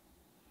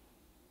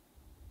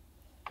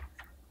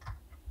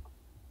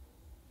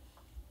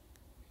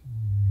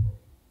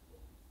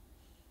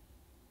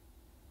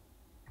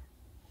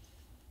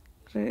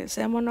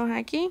 Regresémonos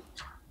aquí.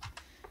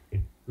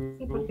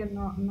 Sí, porque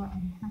no.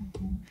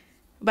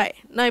 Bye,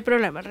 no hay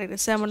problema.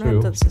 Regresémonos True.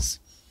 entonces.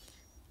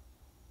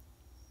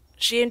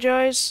 She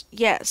enjoys,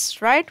 yes,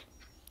 right?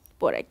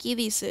 Por aquí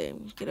dice,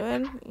 quiero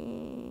ver.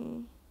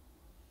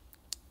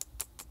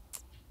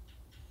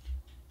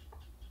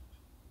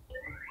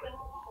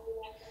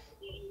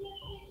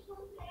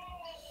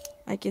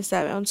 Aquí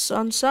está,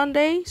 on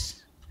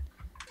Sundays.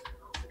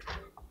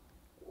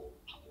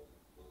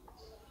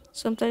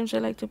 Sometimes I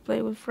like to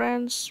play with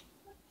friends.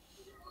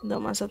 No,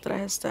 más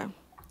atrás está.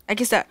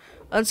 Aquí está.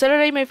 On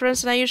Saturday, my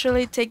friends and I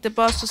usually take the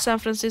bus to San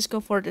Francisco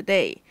for the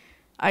day.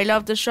 I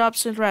love the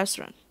shops and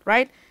restaurants,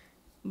 right?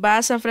 Va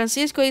a San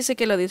Francisco y dice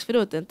que lo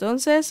disfruta.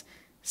 Entonces,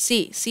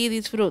 sí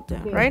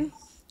disfruta, right?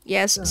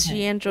 Yes,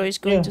 she enjoys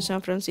going to San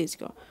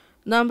Francisco.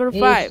 Number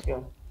 5.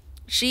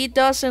 She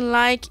doesn't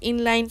like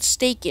inline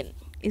staking.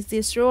 Is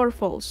this true or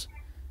false?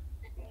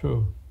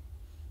 True.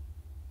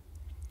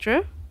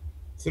 True?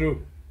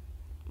 True.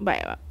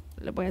 Vaya,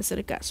 le voy a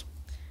hacer caso.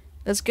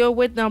 Let's go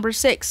with number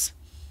 6.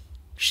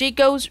 She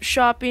goes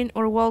shopping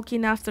or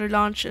walking after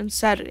lunch on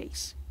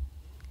Saturdays.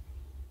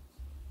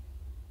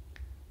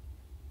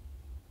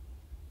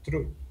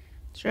 True.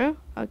 True?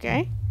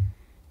 Okay.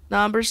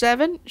 Number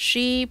 7.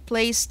 She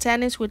plays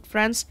tennis with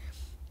friends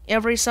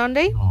every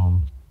Sunday.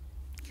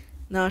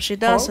 No, she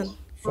doesn't.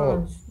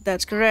 False.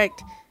 That's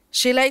correct.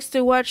 She likes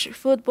to watch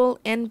football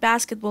and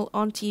basketball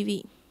on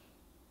TV.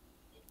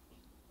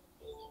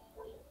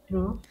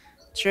 True.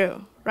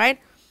 True, right?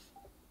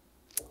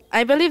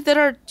 I believe there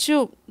are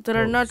 2 that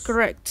are not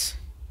correct.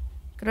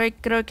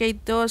 Creo que hay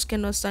 2 que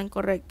no están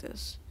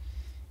correctas.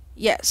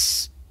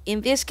 Yes.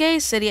 In this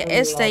case sería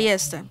esta y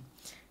esta.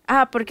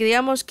 Porque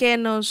digamos que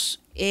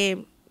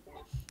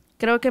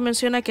creo que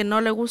menciona que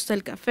no le gusta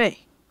el café,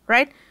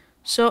 right?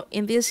 So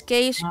in this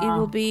case it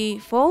will be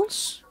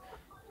false,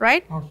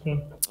 right?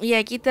 Okay. Y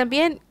aquí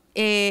también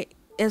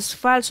es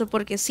falso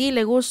porque sí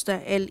le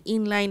gusta el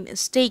inline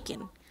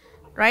staking,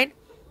 right?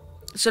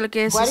 Solo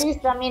que es... What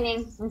is the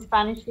meaning in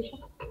Spanish?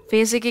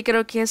 Fíjese que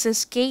creo que es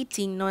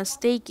skating, no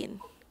staking.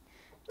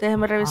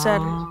 Déjame revisar.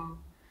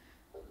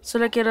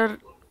 Solo quiero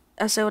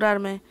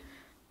asegurarme.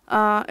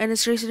 And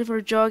it's reason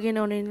for jogging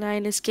on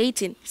inline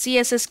skating. Sí,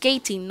 es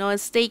skating, no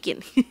es staking.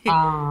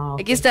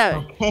 Okay. Aquí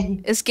está.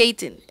 Okay.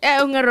 Skating.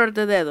 Un error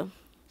de dedo.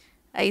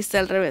 Ahí está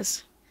al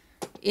revés.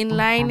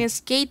 Inline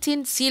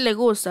skating sí le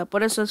gusta,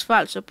 por eso es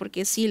falso,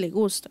 porque sí le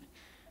gusta.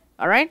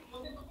 Alright.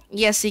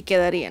 Y así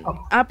quedarían.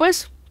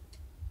 Pues.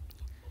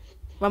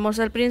 Vamos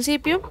al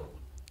principio.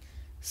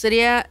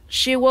 Sería,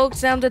 she walks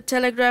down the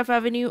Telegraph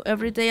Avenue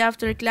every day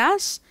after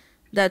class.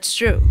 That's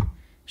true.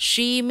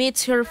 She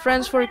meets her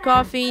friends for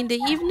coffee in the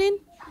evening.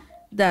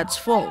 That's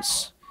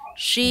false.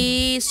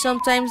 She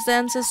sometimes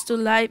dances to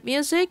live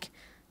music.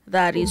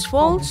 That is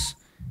false.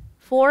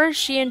 4,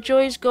 she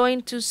enjoys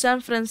going to San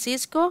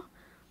Francisco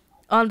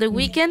on the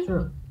weekend.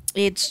 True.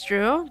 It's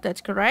true. That's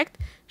correct.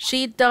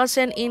 She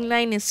doesn't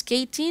inline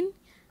skating.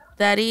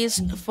 That is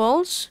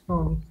false.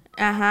 False.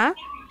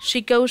 She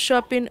goes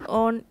shopping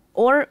on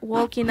or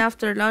walking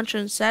after lunch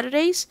on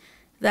Saturdays.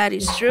 That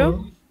is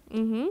true.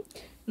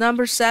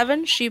 Number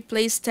 7, she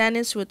plays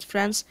tennis with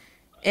friends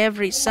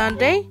every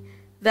Sunday.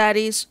 That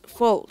is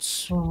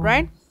false,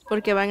 right?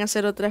 Porque van a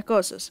hacer otras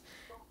cosas.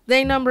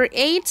 Then number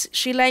 8,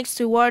 she likes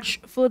to watch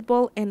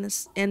football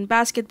and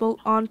basketball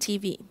on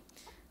TV.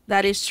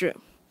 That is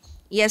true.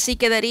 Y así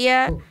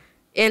quedaría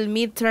el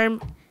midterm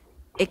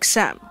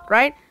exam,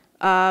 right?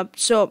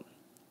 So,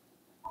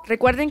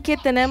 recuerden que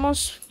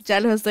tenemos, ya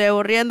los estoy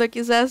aburriendo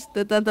quizás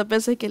de tantas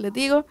veces que les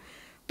digo,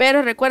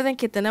 pero recuerden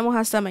que tenemos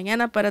hasta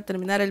mañana para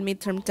terminar el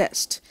midterm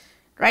test,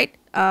 right?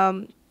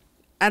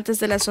 Antes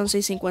de las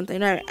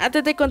 11:59.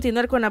 Antes de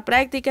continuar con la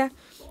práctica,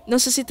 no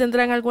sé si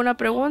tendrán alguna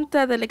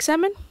pregunta del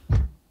examen.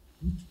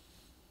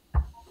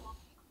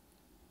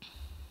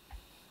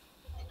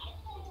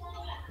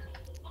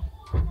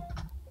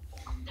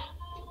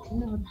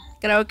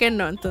 Creo que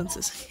no,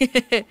 entonces.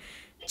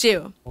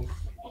 Chivo.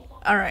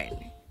 Alright.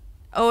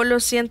 Lo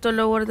siento,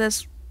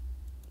 Lourdes.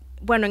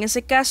 Bueno, en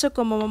ese caso,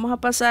 como vamos a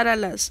pasar a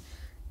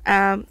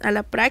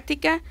la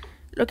práctica,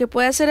 lo que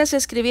puede hacer es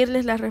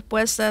escribirles las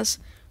respuestas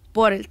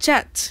por el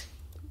chat,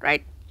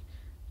 right?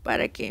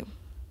 Para que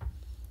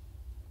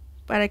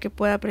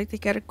pueda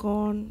practicar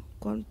con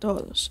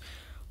todos.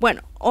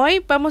 Bueno,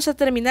 hoy vamos a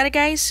terminar,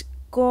 guys,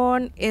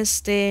 con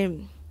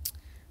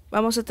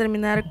vamos a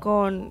terminar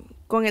con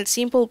el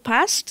simple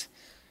past.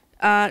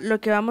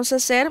 Lo que vamos a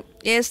hacer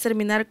es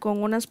terminar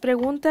con unas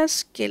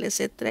preguntas que les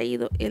he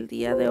traído el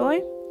día de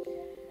hoy.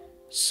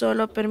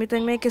 Solo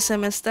permítanme, que se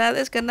me está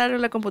descargando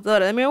la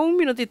computadora. Dame un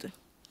minutito.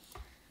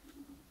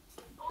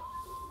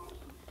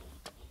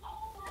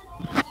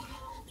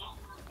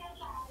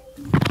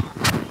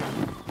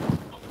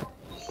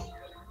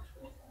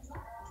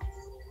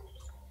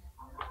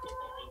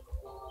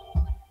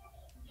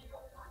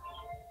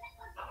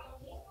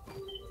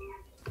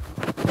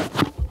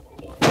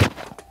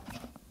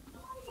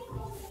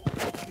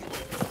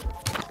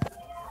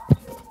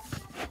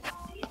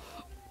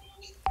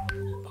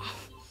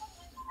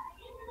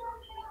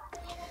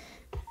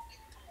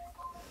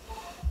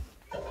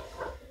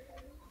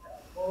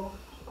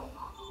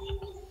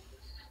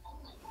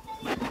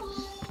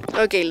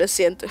 Ok, lo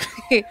siento.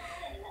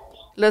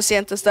 Lo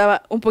siento,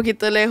 estaba un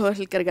poquito lejos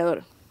el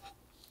cargador.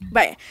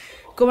 Vaya,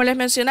 como les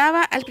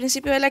mencionaba al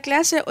principio de la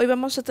clase, hoy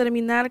vamos a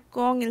terminar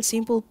con el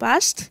simple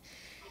past.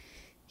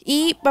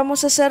 Y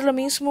vamos a hacer lo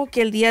mismo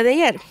que el día de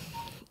ayer.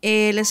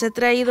 Les he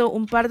traído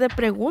un par de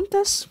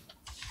preguntas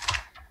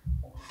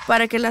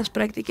para que las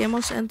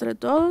practiquemos entre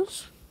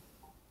todos.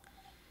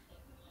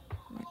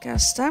 Acá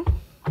está.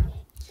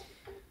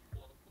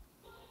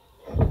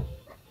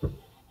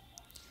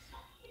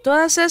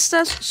 Todas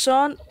estas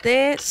son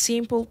de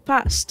simple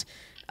past.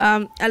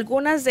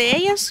 Algunas de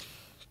ellas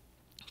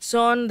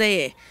son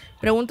de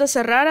preguntas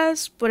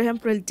cerradas. Por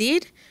ejemplo, el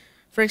did.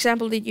 For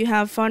example, did you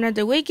have fun at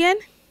the weekend?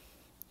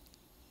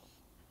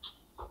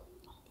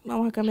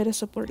 Vamos a cambiar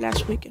eso por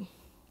last weekend.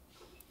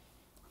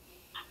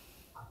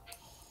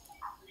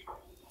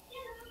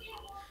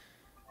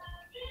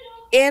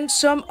 And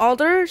some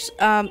others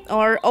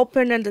are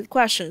open-ended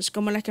questions,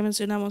 como las que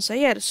mencionamos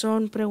ayer.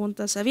 Son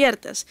preguntas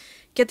abiertas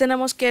que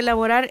tenemos que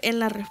elaborar en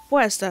la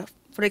respuesta.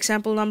 For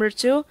example, number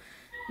 2,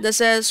 that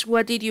says,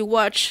 what did you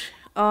watch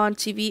on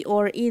TV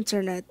or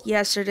internet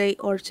yesterday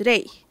or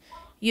today?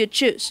 You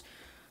choose.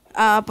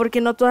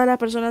 Porque no todas las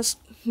personas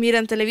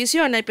miran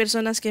televisión. Hay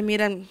personas que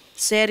miran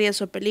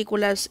series o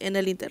películas en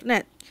el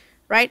internet,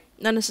 right?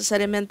 No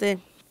necesariamente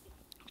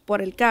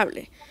por el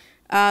cable.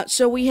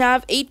 So we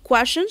have 8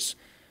 questions.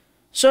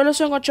 Solo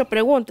son 8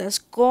 preguntas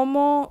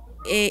como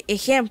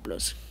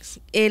ejemplos.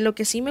 Lo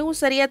que sí me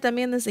gustaría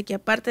también es de que,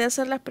 aparte de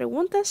hacer las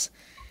preguntas,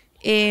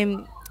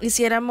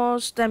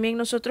 hiciéramos también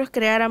nosotros,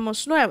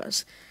 creáramos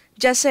nuevas,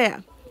 ya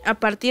sea a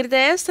partir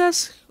de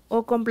estas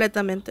o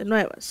completamente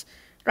nuevas,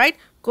 right?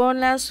 Con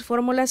las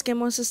fórmulas que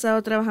hemos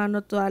estado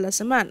trabajando toda la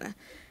semana.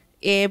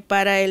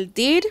 Para el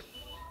did,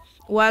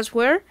 was,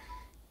 were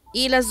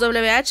y las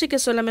WH, que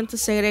solamente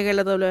se agrega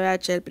la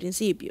WH al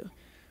principio.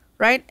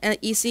 Right?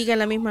 Y sigue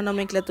la misma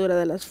nomenclatura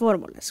de las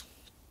fórmulas.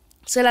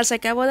 Se las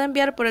acabo de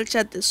enviar por el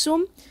chat de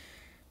Zoom,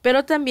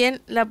 pero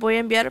también las voy a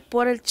enviar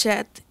por el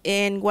chat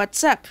en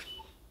WhatsApp.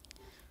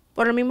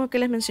 Por lo mismo que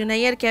les mencioné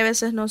ayer, que a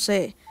veces no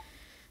se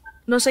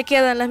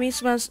quedan las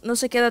mismas, no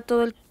se queda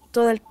todo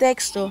el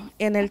texto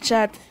en el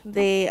chat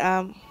de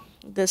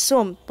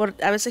Zoom.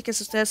 A veces que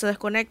si ustedes se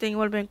desconectan y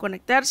vuelven a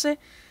conectarse,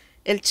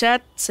 el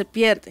chat se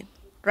pierde.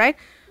 Right?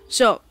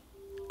 So,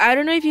 I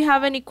don't know if you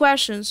have any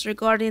questions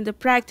regarding the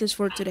practice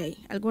for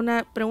today.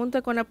 ¿Alguna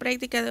pregunta con la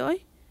práctica de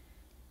hoy?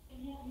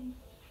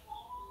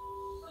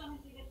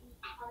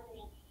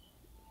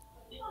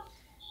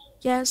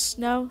 Yes,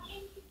 no.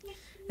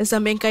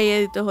 Están bien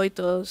calladitos hoy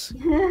todos.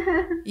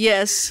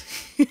 Yes,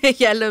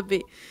 ya lo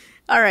vi.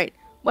 All right.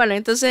 Bueno,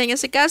 entonces en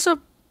ese caso,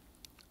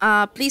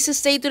 please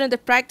stay during the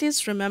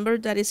practice.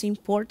 Remember that it's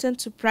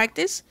important to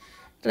practice.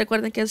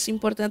 Recuerden que es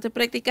importante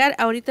practicar.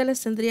 Ahorita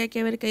les tendría que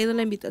haber caído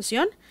la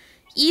invitación.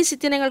 Y si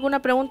tienen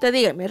alguna pregunta,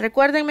 díganme.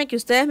 Recuérdenme que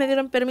ustedes me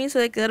dieron permiso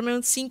de quedarme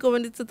un 5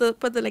 minutos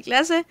después de la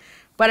clase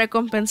para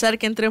compensar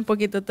que entré un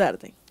poquito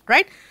tarde.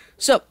 Right?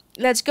 So,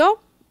 let's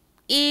go.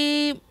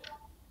 Y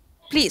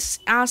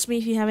please ask me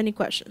if you have any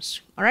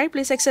questions. All right?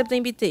 Please accept the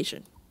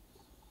invitation.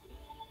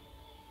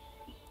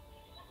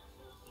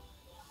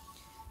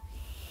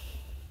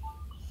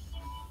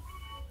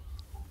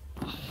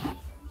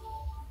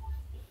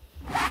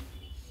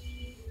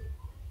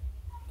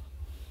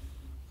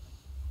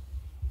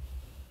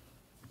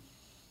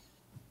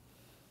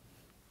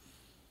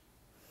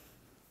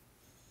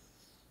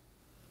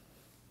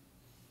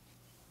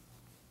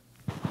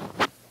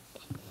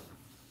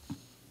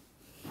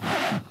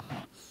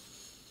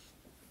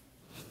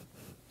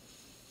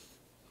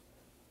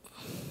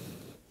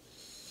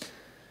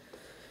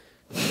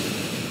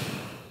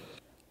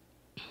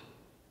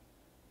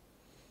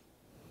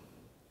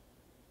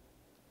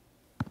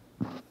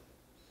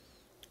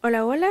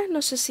 Hola, hola,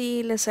 no sé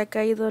si les ha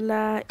caído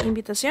la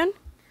invitación.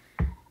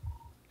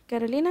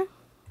 Carolina,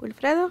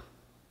 Wilfredo.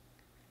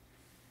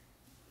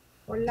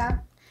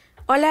 Hola.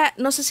 Hola,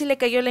 no sé si le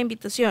cayó la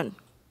invitación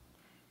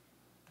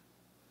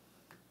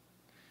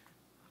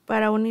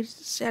para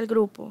unirse al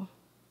grupo.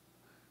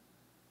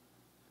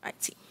 Ay,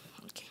 sí,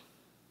 ok.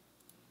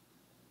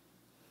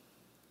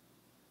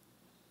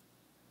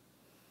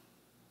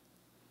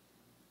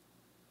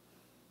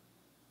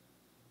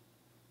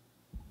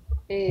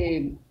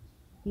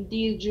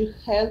 Did you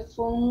have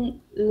fun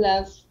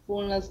last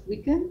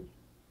weekend?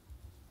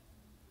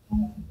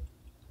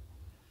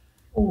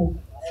 Oh,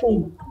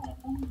 fun.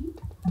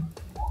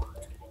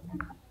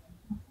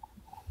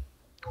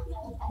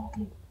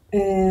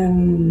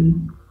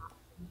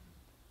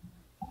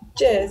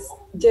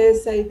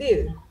 Yes, I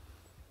did.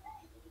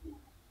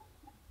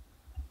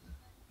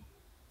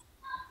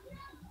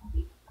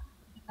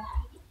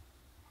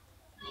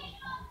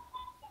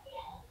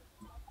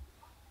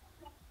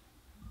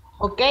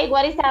 Okay,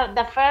 what is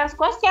the first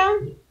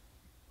question?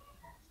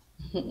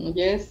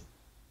 Yes.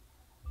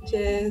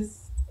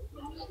 Yes.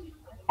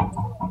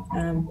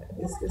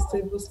 Es que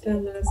estoy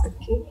buscándolas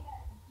aquí.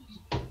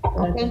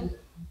 Okay.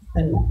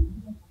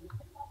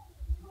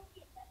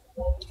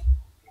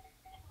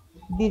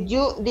 Did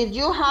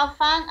you have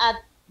fun at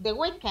the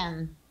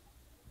weekend?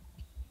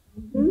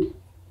 Mm-hmm.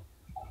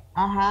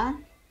 Uh-huh.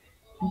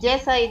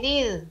 Yes, I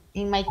did,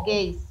 in my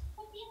case.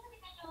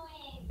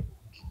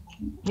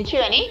 Michi,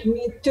 Benny?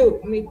 Me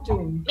too, me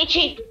too.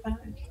 Michi.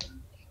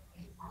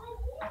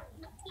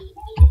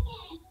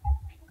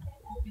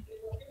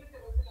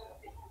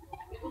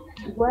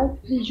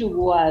 What did you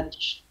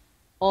watch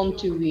on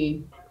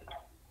TV?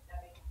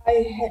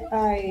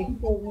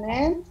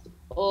 Internet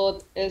or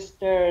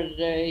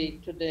yesterday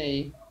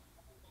today?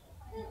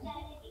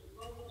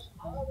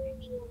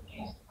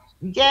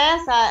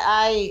 Yes,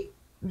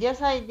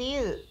 yes, I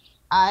did.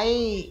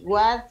 I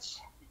watch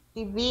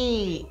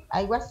TV.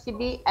 I watch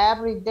TV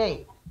every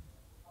day.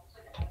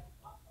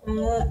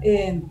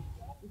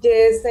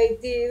 Yes, I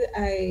did.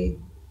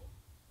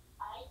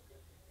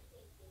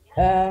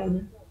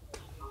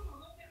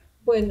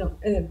 Bueno,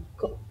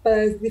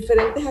 para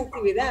diferentes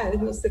actividades,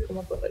 no sé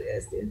cómo podría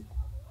decir.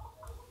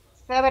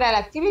 Several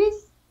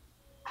activities?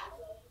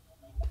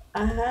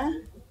 Ajá.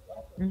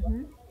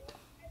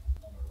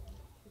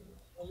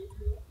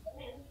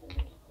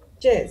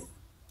 Yes.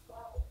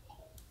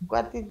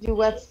 What did you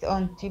watch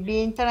on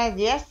TV internet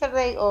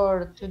yesterday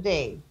or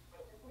today?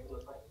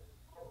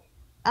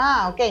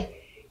 Ah, okay.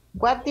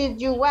 What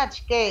did you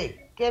watch?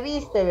 ¿Qué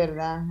viste,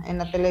 verdad? En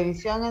la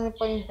televisión,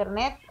 por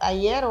internet,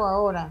 ayer o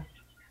ahora?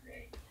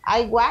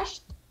 I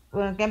watched,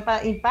 bueno,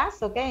 in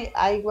past, okay.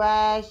 I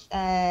watched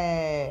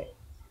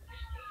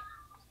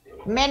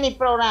many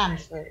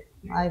programs.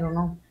 I don't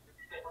know.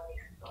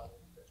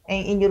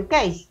 In your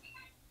case?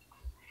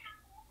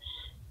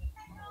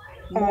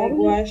 I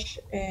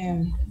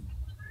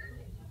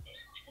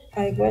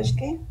watch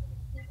 ¿qué?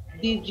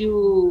 Did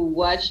you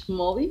watch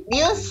movie?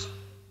 News?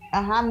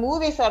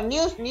 Movies or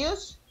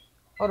news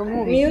or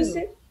movies?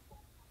 Music.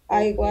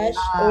 I watch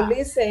or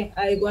listen.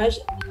 I watch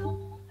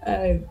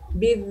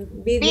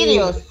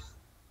videos.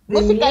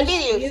 Musical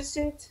videos.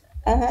 Music.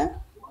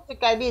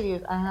 Musical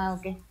videos.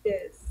 Okay.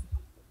 Yes.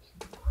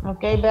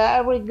 Okay,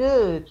 very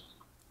good.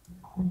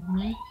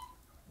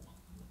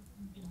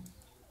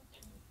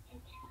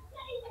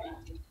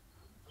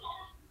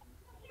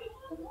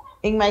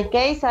 In my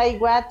case, I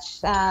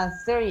watch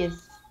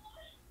series.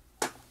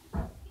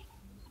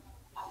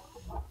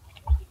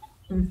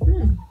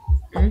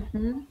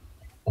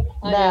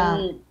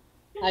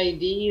 I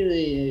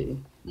did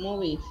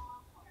movies.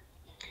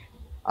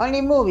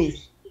 Only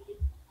movies?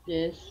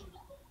 Yes.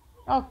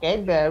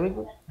 Okay, very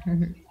good.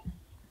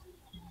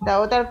 The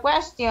other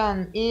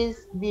question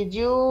is, did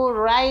you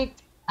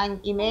write an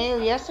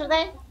email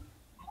yesterday?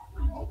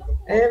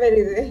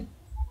 Every day.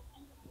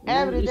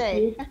 Every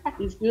day.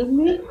 Excuse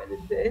me? Every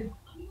day.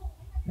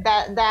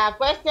 The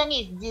question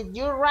is, did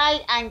you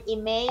write an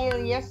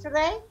email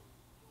yesterday?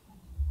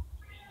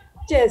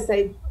 Yes,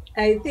 I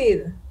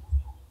did.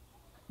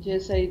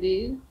 Yes, I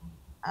did.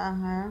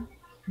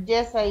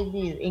 Yes, I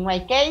did. In my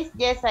case,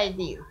 yes, I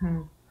did.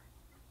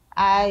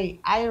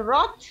 I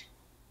wrote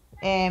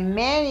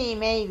many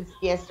emails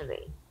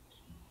yesterday.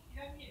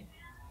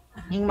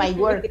 In my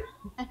work.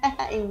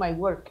 In my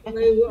work.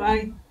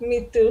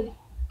 Me too.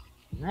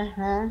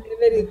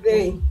 Every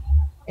day.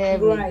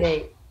 Every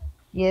day.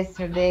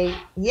 Yesterday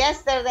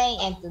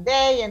and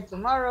today and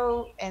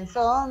tomorrow and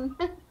so on.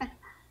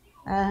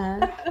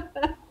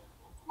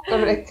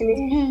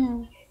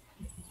 Correctly.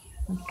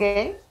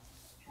 Okay.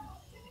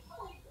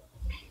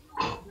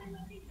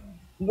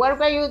 Where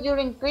were you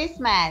during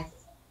Christmas?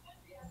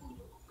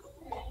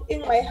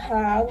 In my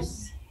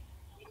house.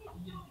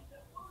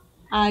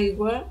 I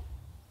was.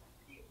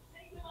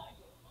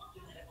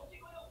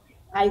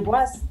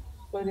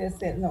 Podría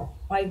ser, no.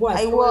 I was.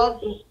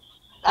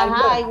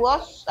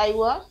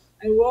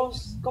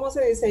 ¿Cómo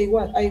se dice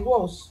igual? I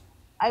was.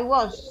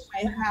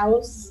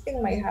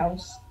 In my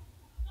house.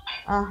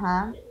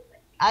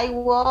 I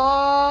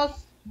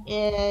was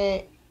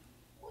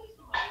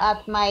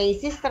at my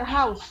sister's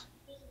house.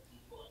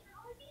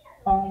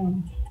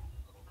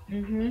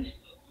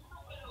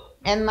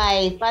 And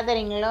my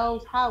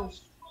father-in-law's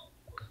house.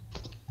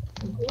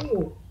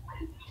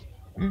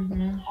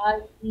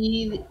 I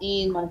did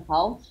in my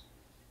house.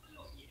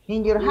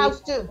 In your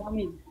house too?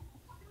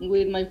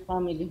 With my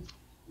family.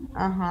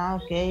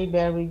 Okay,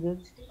 very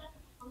good.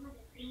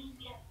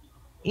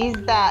 Is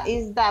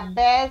the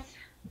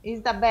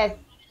best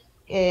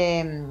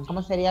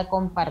 ¿cómo sería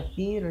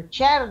compartir?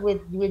 Share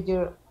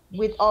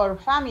with our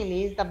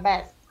family is the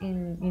best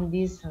in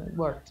this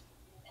word.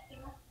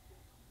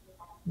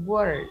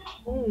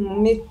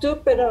 Me too,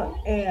 pero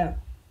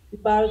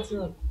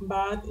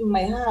but in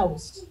my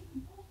house.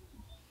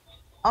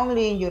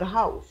 Only in your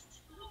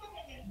house.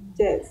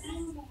 Yes.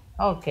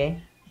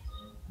 Okay.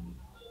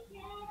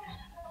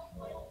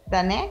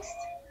 The next.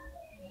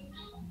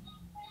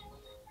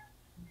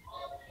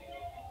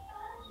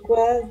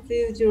 What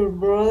did your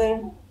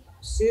brother,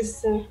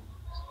 sister,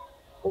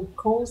 or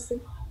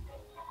cousin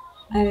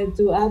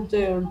do after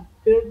your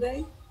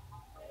birthday?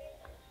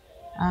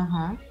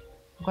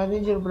 What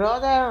did your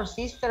brother or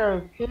sister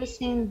or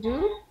cousin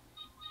do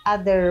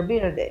at their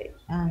birthday?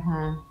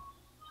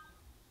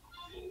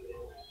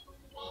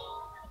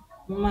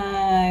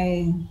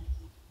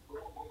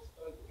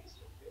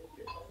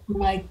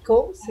 My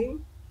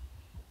cousin.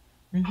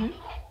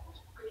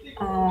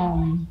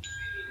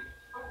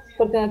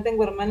 Porque no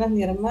tengo hermanas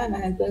ni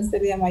hermanas, entonces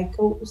sería my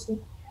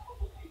cousin.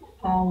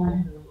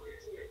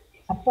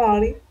 A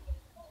party.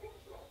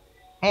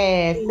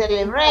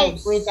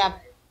 Celebrate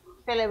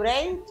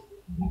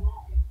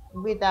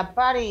with a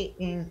party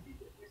in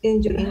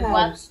your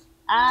house.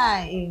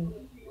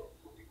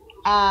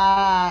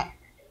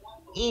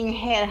 In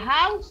her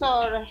house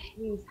or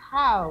his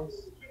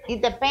house?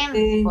 It depends.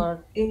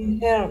 In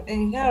her,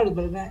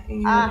 ¿verdad?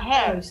 In her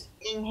house.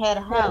 In her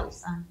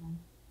house.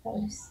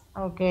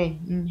 Okay,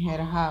 in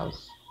her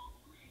house.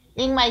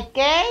 In my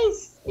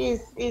case,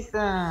 is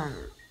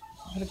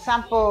for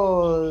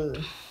example,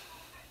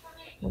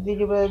 what did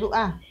you do?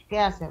 ¿Qué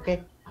hace?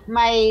 Okay,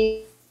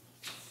 my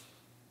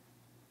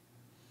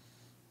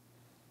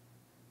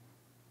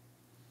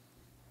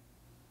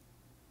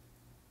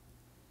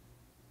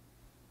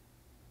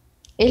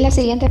Es la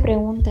siguiente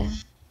pregunta.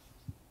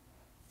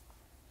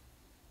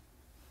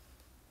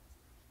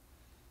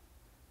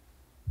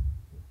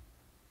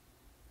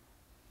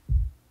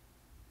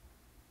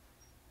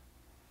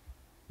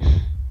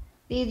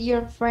 Did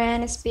your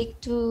friend speak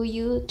to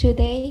you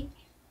today?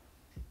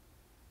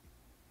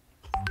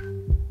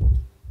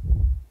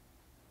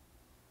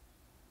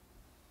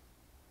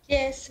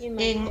 Yes, in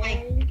my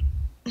mind.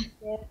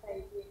 Yes,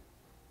 I did.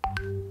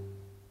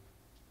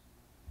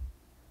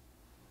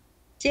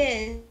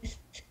 Yes,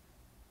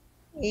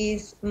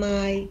 is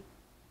my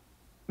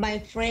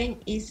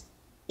friend is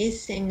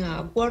in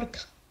work.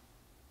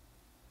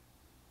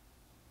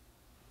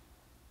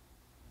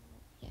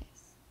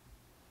 Yes.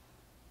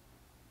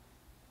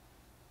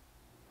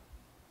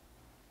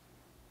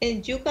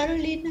 And you,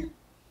 Carolina?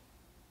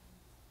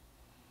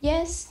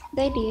 Yes,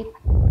 they did.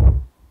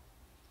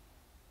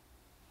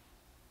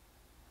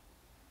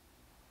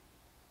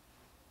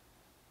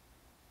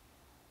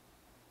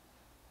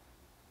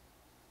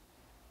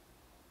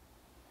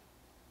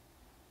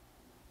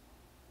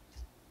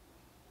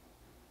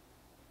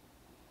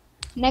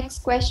 Next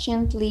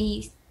question,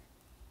 please.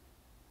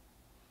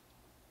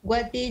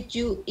 What did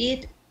you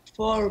eat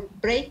for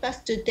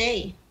breakfast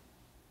today?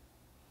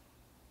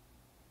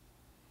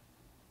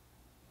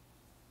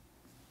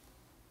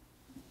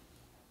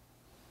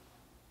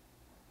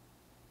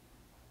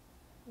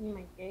 In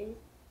my case,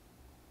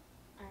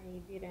 I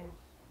didn't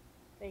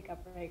take a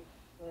break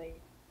today.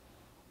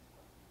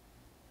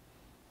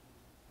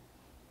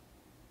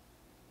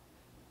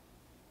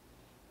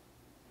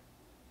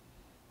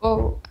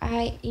 Oh,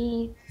 I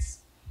eat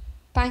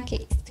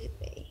pancakes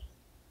today.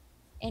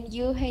 And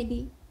you,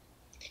 Heidi?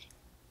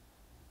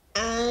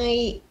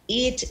 I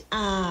eat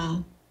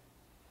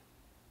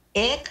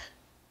egg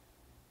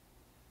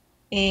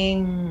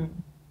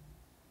and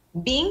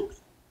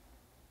beans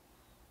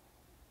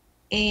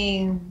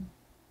and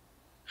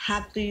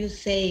how do you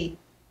say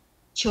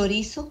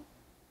chorizo?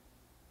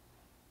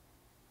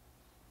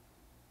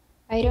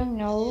 I don't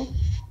know.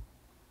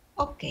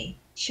 Okay,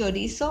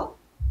 chorizo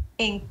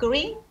and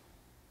cream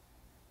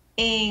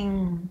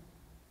and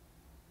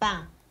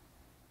pan.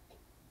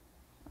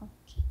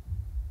 Okay.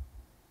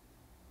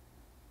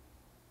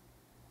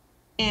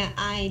 And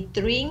I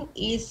drink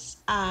is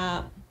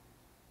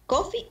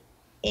coffee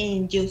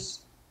and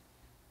juice.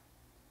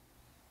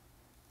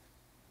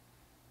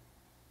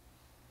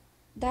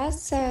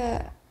 That's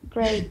a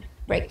great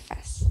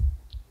breakfast.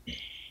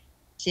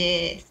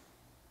 Yes.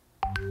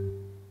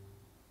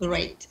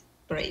 Great,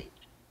 great.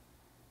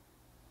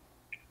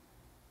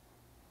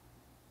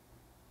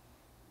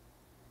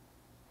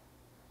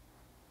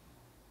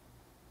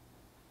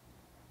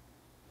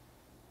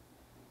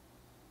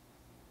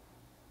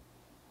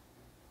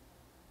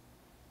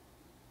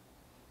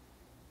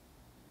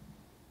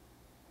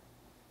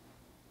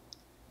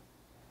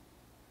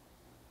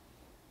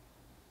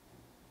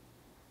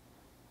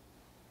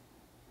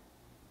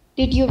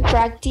 Did you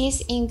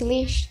practice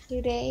English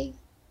today?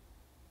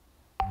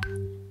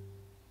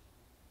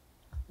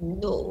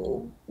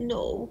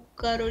 No,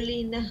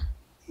 Carolina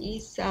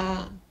is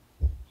out.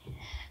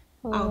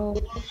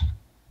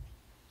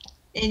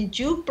 And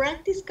you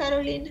practice,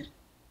 Carolina?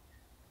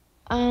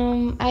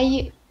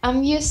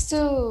 I'm used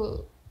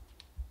to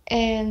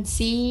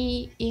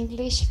see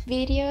English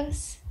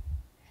videos,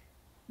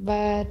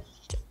 but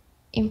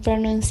in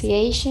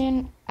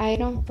pronunciation, I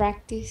don't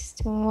practice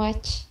too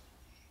much.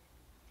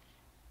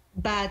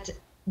 But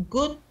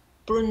good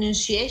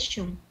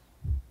pronunciation.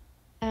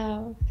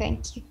 Oh,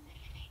 thank you.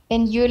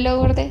 And you,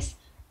 Lourdes?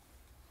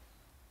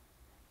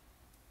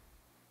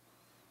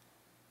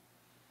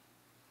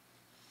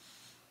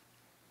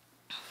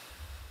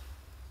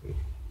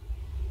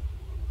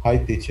 Hi,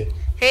 teacher.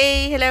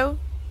 Hey, hello.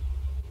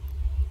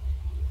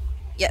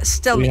 Yes,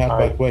 tell We me. have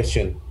a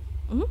question.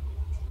 Mhm.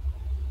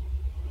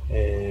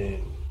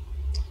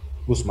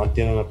 Guzmán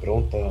tiene una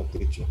pregunta,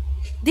 teacher.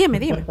 Dime.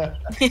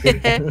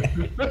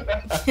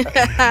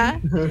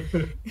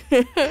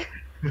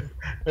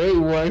 Hey,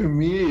 why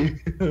me?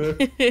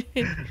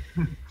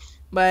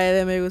 Vaya,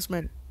 deme,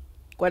 Guzmán.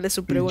 ¿Cuál es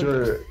su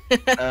pregunta?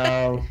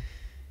 Teacher,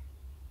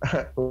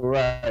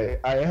 right,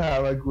 I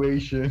have a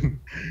question.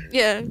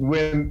 Yeah.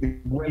 When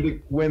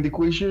the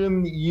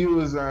question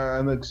use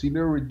an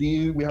auxiliary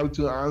did, we have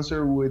to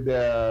answer with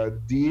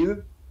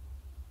did.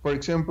 For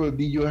example,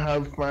 did you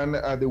have fun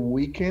at the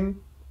weekend?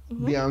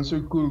 The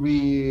answer could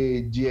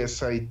be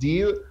yes, I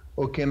did.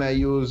 Or can I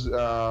use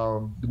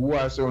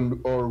was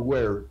or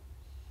were?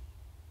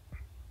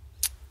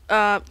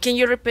 Can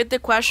you repeat the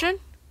question?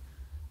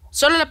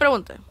 Solo la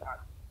pregunta.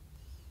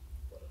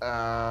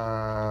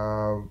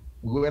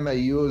 When I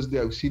use the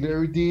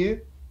auxiliary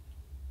did,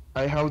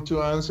 I have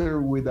to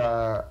answer with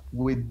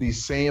the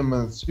same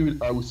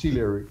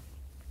auxiliary.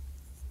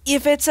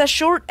 If it's a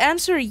short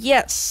answer,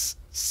 yes.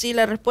 Si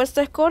la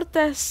respuesta es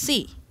corta,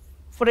 sí.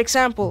 For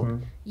example,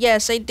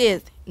 yes, I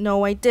did.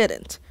 No, I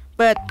didn't.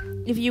 But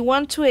if you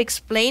want to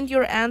explain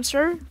your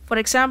answer, for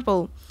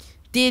example,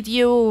 did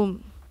you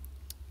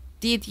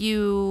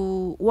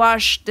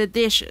wash the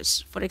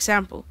dishes? For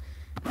example,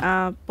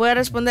 puede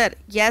responder,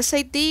 yes,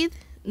 I did.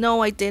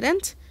 No, I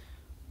didn't.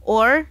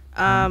 Or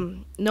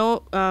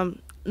no,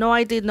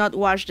 I did not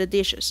wash the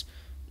dishes.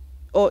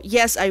 O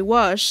yes, I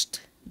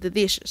washed the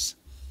dishes.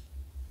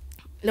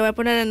 Lo voy a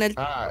poner en el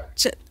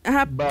chat.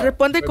 Ajá,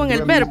 responde con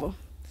el verbo,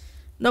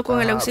 no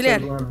con el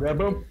auxiliar.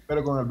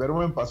 Pero con el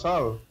verbo en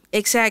pasado.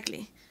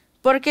 Exactly.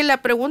 Porque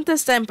la pregunta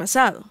está en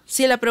pasado.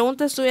 Si la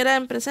pregunta estuviera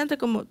en presente,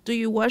 como do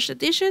you wash the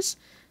dishes,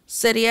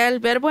 sería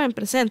el verbo en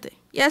presente.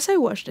 Yes, I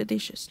wash the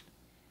dishes.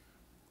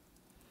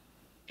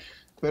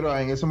 Pero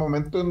en ese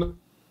momento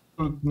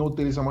no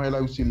utilizamos el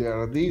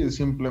auxiliar did,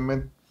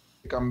 simplemente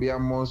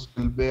cambiamos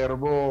el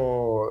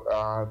verbo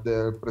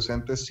del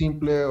presente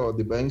simple o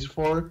the base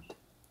for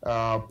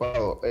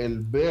para el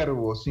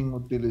verbo sin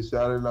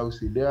utilizar el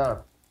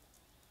auxiliar.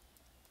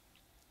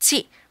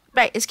 Sí,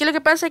 right. Es que lo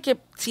que pasa es que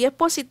si es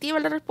positiva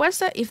la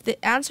respuesta, if the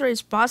answer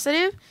is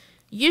positive,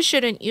 you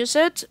shouldn't use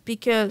it,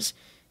 because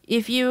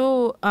if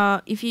you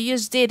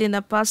use did in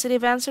a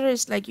positive answer,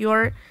 it's like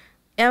you're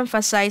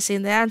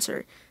emphasizing the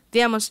answer.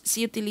 Digamos,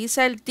 si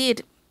utiliza el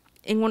did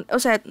o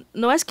sea,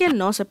 no es que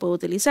no se puede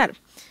utilizar,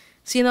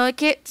 sino de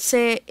que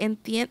se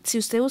entiende, si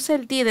usted usa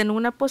el did en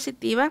una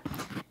positiva,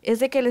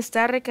 es de que le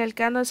está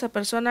recalcando a esa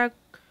persona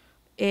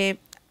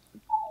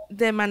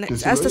de manera,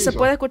 hasta se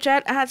puede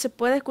escuchar,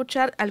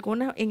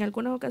 en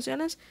algunas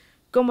ocasiones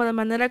como de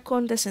manera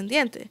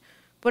condescendiente,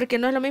 porque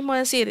no es lo mismo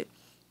decir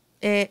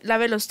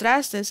lavé los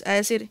trastes a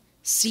decir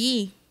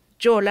sí,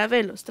 yo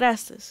lavé los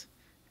trastes,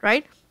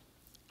 right?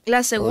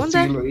 La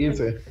segunda, sí, lo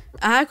hice.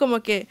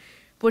 Como que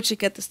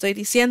puchica, te estoy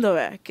diciendo,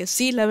 ¿verdad?, que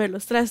sí lavé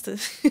los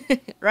trastes,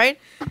 right?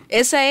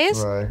 Esa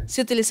es si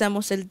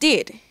utilizamos el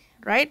did,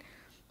 right?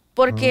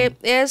 Porque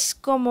es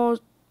como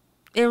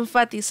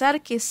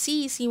enfatizar que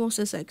sí hicimos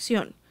esa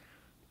acción.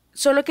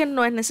 Solo que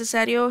no es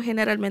necesario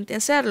generalmente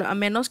hacerlo, a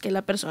menos que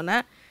la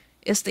persona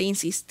esté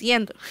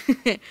insistiendo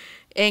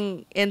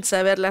en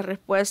saber la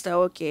respuesta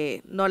o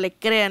que no le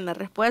crean la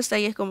respuesta,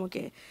 y es como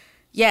que,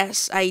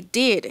 yes, I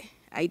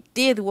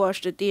did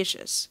wash the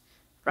dishes,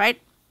 right?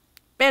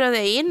 Pero de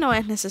ahí no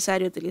es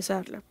necesario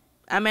utilizarla,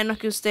 a menos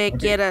que usted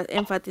quiera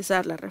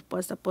enfatizar la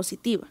respuesta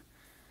positiva.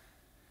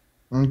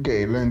 Ok,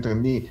 lo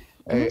entendí.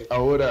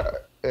 Ahora,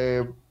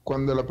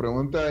 cuando la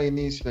pregunta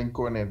inicia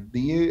con el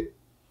did,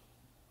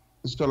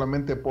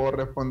 solamente puedo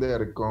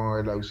responder con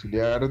el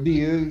auxiliar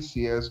did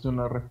si es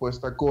una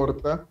respuesta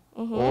corta,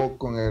 o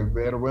con el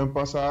verbo en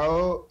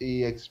pasado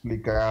y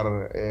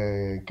explicar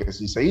que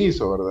sí se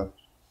hizo, ¿verdad?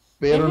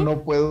 Pero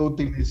no puedo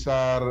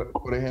utilizar,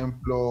 por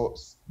ejemplo,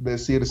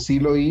 decir sí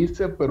lo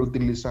hice, pero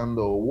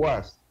utilizando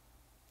was.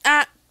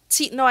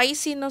 Sí, no, ahí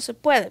sí no se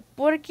puede,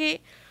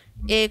 porque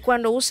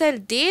cuando usa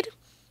el did,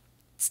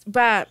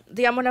 va,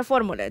 digamos, la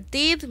fórmula,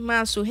 did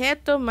más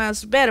sujeto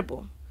más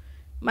verbo,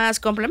 más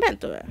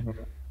complemento, ¿verdad?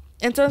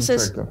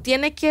 Entonces,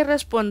 tiene que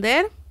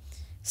responder,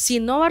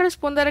 si no va a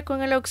responder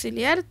con el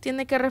auxiliar,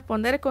 tiene que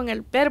responder con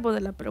el verbo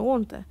de la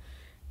pregunta.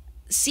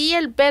 Si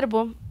el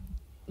verbo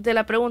de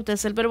la pregunta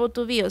es el verbo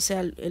to be, o sea,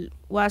 el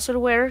was or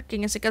were, que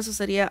en ese caso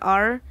sería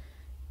are,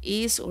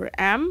 is or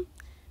am,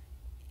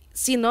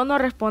 si no, no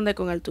responde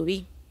con el to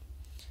be,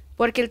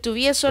 porque el to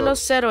be es solo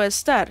ser o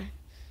estar.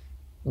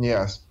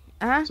 Yes.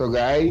 So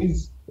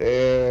guys,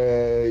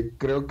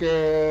 creo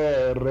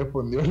que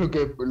respondió lo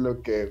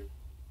que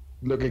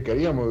lo que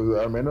queríamos.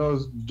 Al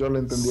menos yo lo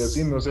entendí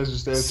así. No sé si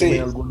ustedes Sí.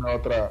 tienen alguna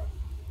otra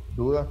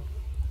duda.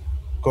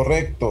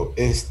 Correcto,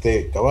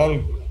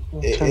 cabal,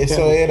 Se eso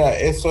entiende.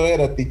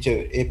 era,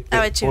 teacher,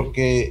 A ver, chivo.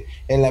 porque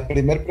en la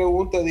primera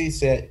pregunta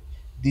dice,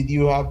 did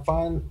you have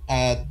fun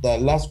at the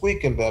last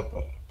weekend? ¿Verdad?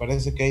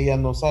 Parece que ella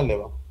no sale,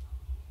 ¿va? En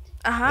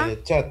Ajá,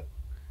 el chat,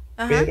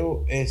 ajá.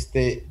 pero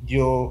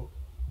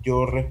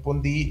yo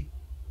respondí,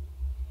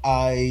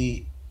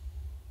 I,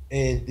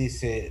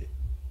 dice,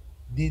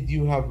 did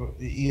you have,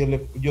 y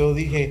yo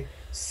dije,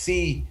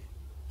 sí,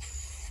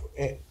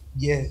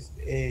 yes,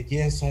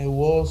 I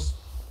was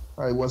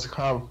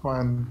have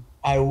fun.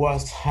 I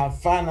was have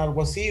fun,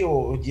 algo así,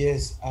 o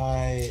yes,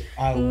 I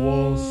Mm,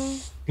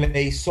 was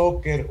play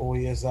soccer, o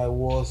yes, I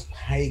was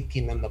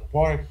hiking on the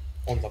park,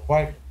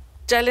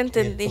 ya le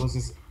entendí.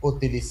 Entonces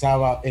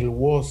utilizaba el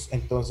was,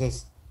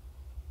 entonces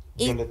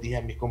yo Y les dije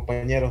a mis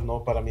compañeros,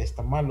 no, para mí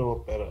está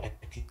malo, pero es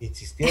que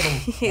insistieron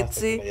hasta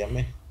sí. que la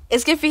llamé.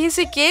 Es que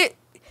fíjese que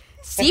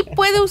sí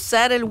puede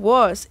usar el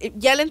was.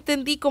 Ya le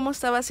entendí cómo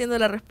estaba haciendo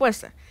la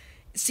respuesta.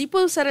 Sí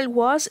puede usar el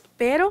was,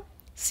 pero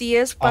si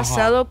es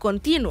pasado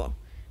continuo.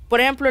 Por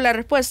ejemplo, la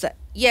respuesta,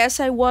 yes,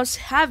 I was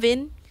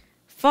having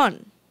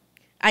fun.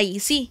 Ahí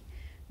sí,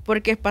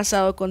 porque es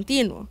pasado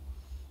continuo.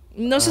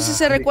 No sé si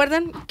se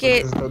recuerdan que...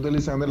 Está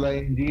utilizando la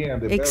ing del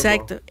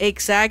verbo.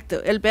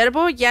 Exacto. El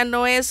verbo ya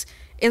no es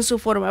en su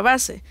forma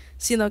base,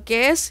 sino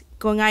que es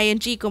con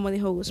ing, como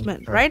dijo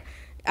Guzmán, right?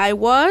 I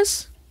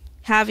was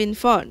having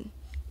fun.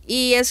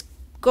 Y es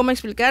como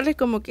explicarles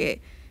como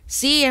que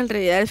sí, en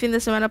realidad el fin de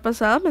semana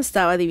pasado me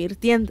estaba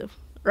divirtiendo,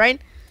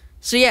 right?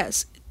 So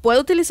yes,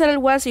 puedo utilizar el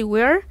was y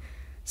were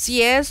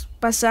si es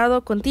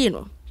pasado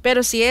continuo,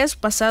 pero si es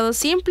pasado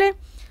simple,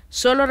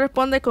 solo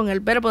responde con el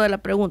verbo de la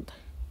pregunta.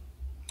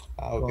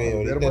 Ok, ¿Con el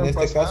ahorita verbo en en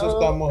este caso pasado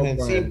estamos o en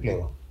con el simple.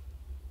 verbo?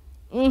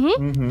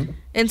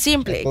 En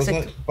simple, Entonces,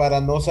 exacto.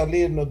 para no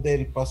salirnos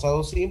del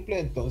pasado simple,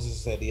 entonces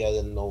sería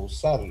de no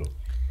usarlo.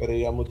 Pero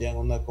digamos ya en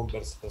una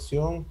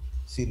conversación,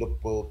 sí lo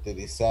puedo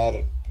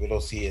utilizar, pero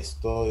si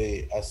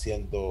estoy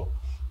haciendo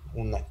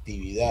una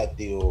actividad,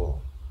 digo,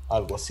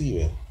 algo así,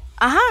 ¿ve?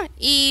 Ajá,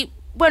 y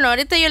bueno,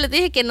 ahorita yo les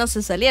dije que no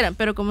se salieran,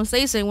 pero como usted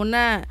dice, en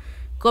una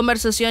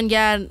conversación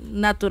ya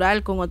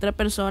natural con otra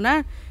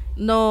persona,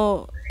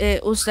 no,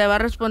 usted va a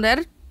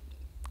responder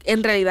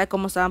en realidad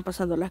cómo estaban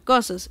pasando las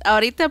cosas.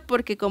 Ahorita,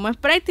 porque como es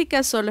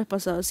práctica, solo es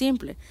pasado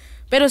simple.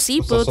 Pero sí,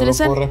 O sea, puedo solo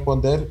utilizar. puedo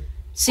responder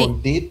Sí,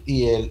 con did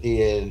y el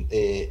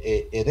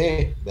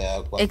ed,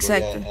 ¿verdad? Cuando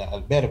exacto, ya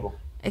al verbo.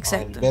 El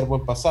exacto. verbo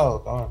en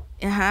pasado, cabrón.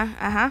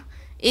 Ajá.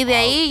 Y de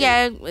ahí Ok.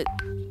 ya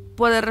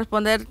puede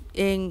responder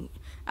en...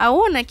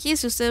 Aún aquí,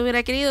 si usted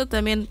hubiera querido,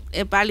 también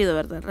es válido,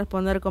 ¿verdad?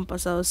 Responder con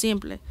pasado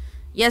simple.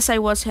 Yes, I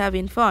was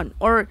having fun.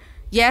 Or,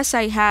 yes,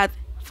 I had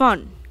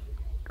fun.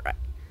 Right.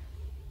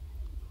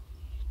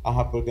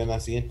 Ajá, porque en la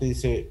siguiente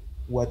dice,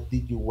 what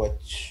did you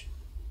watch?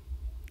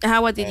 Ajá,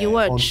 what did you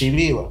On watch?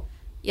 TV, ¿va?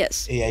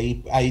 Yes. Y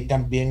ahí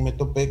también me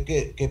topé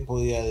que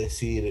podía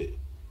decir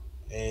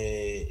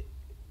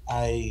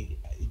I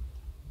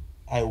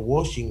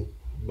watching,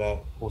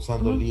 ¿va?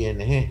 Usando el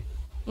ing.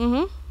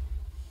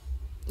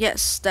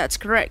 Yes, that's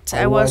correct.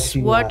 I I was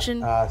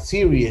watching watching. a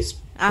series,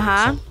 por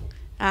Ajá,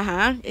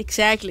 ejemplo.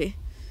 exactly.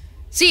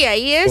 Sí,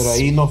 ahí Pero es.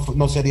 ahí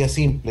no sería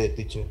simple,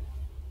 teacher.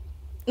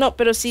 No,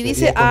 pero si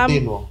dice Sería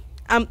continuo.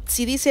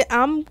 si dice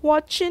I'm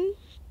watching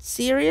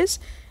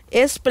series,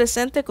 es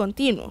presente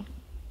continuo.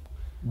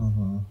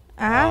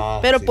 Ajá,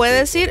 pero Sí,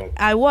 puede sí, decir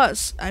correcto.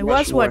 I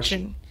was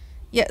watching.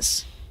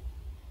 Yes.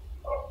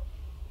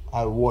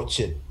 I watch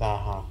it.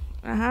 Ajá.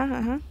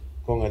 Ajá.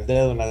 Con el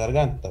dedo en la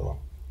garganta, ¿va?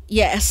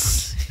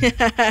 Yes.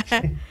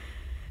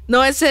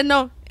 No, ese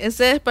no.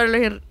 Ese es para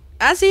los...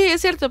 Ah, sí,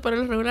 es cierto, para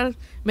los regulares.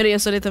 Mira, yo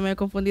solita me he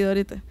confundido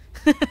ahorita.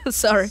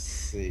 Sorry.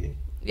 Sí.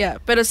 Yeah,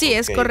 pero sí,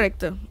 es Ok.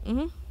 correcto.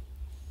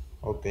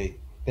 Ok.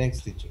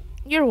 Thanks, teacher.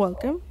 You're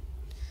welcome.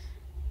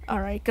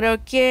 Alright,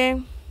 creo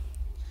que...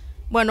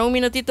 Bueno, un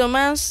minutito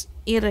más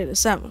y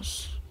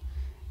regresamos.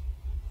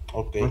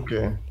 Ok.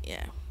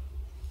 Yeah.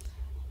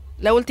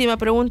 La última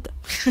pregunta.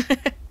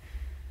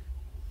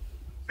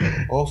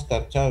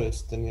 Oscar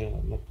Chávez tenía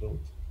una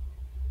pregunta.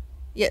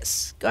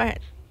 Yes, go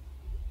ahead.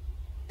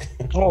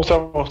 No,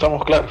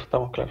 estamos claros.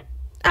 I'm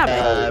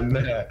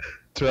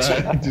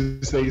trying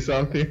to say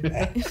something.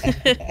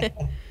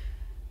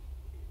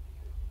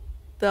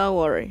 Don't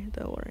worry.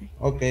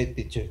 Ok,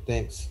 teacher,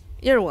 thanks.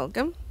 You're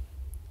welcome.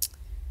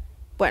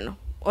 Bueno,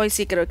 hoy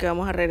sí creo que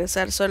vamos a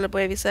regresar. Solo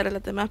voy a avisar a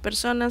las demás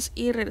personas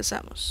y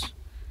regresamos.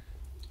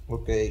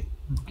 Ok.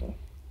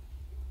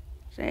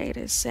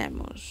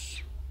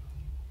 Regresemos.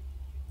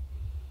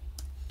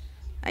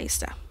 Ahí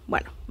está.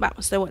 Bueno,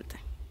 vamos de vuelta.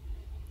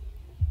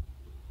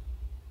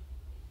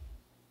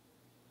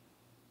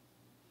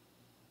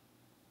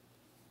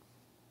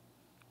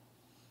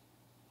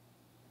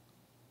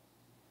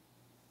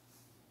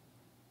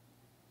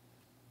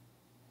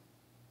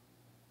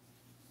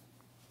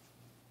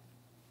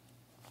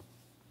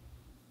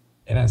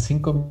 Eran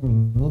 5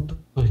 minutos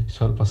y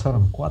solo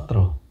pasaron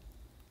 4.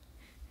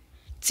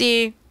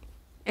 Sí,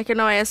 Es que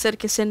no vaya a ser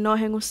que se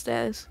enojen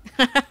ustedes.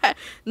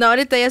 No,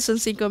 ahorita ya son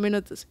 5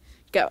 minutos.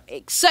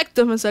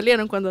 Exactos me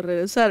salieron cuando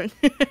regresaron.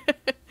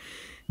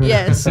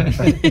 Yes.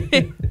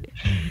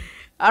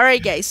 All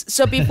right, guys.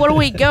 So before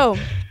we go,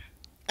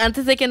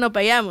 antes de que nos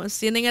vayamos,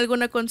 ¿tienen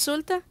alguna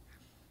consulta?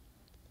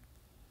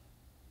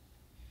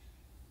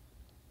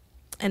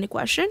 Any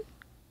question?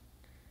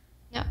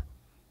 No.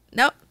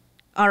 No?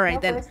 All right,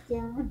 then.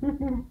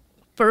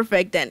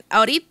 Perfect, then.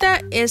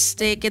 Ahorita,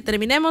 que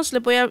terminemos, le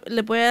voy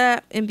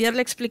a enviar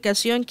la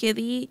explicación que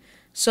di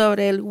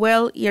sobre el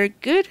well, you're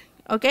good,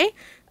 ¿ok?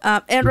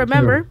 And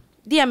remember,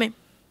 dígame.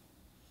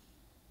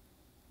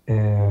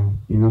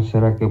 ¿Y no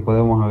será que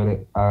podemos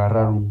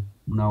agarrar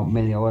una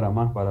media hora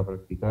más para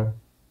practicar?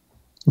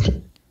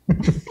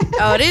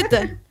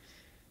 Ahorita.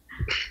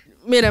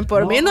 Miren,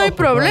 por mí no hay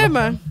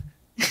problema.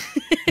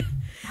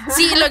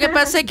 Sí, lo que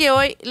pasa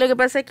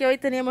es que hoy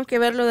teníamos que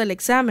ver lo del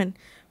examen.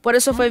 Por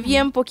eso fue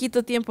bien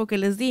poquito tiempo que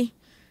les di.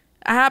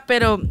 Ajá,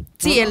 pero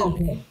sí,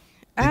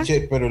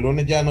 Teacher, pero el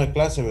lunes ya no hay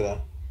clase,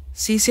 ¿verdad?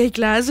 Sí hay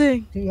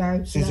clase. Sí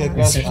hay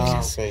clase.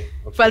 Ah,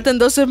 ok. Faltan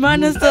 2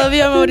 semanas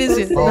todavía,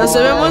 Mauricio. No se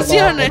me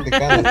emocione.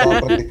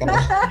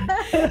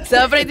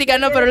 Estaba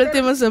practicando para la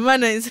última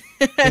semana. Sí.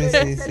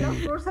 Los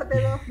cursos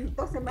de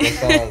 2 semanas.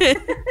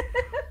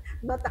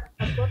 No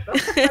tampoco.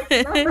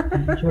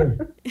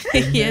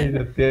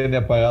 Tiene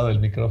apagado el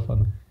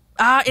micrófono.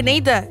 Ah,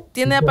 Eneida,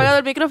 ¿tiene apagado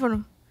el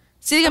micrófono?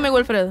 Sí, dígame,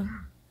 Wilfredo.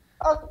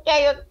 Ok,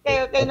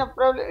 no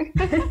problem.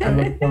 A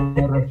lo que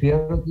me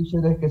refiero,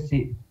 teacher, es que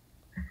sí.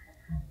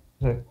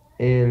 O sea,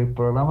 el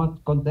programa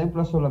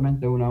contempla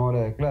solamente 1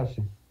 hora de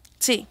clase.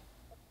 Sí.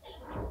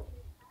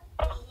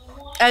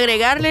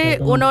 Agregarle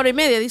 1 hora y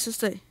media, dice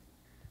usted.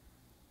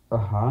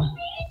 Ajá.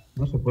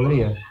 No se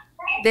podría.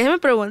 Déjeme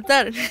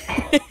preguntar.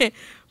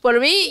 Por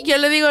mí, yo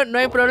le digo, no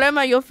hay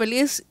problema, yo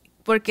feliz,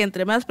 porque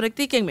entre más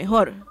practiquen,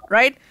 mejor,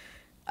 right?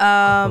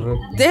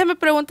 Déjeme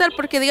preguntar,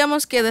 porque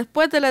digamos que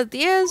después de las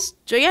 10,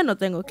 yo ya no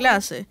tengo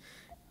clase.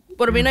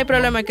 Por mí no hay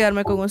problema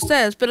quedarme con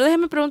ustedes, pero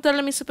déjeme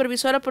preguntarle a mi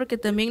supervisora, porque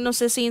también no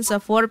sé si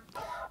INSAFORP,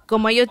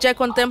 como ellos ya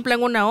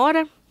contemplan 1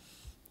 hora,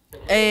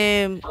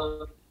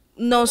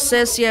 no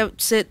sé si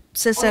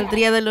se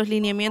saldría de los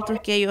lineamientos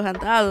que ellos han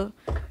dado.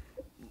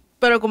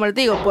 Pero como les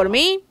digo, por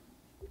mí,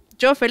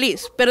 yo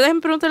feliz. Pero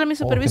déjenme preguntarle a mi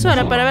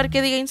supervisora para ver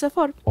qué diga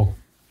INSAFORP. ¿Cómo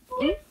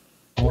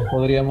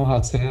podríamos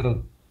hacer?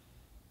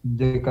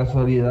 De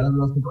casualidad,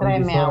 la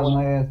supervisora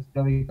no es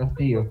Gaby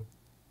Castillo.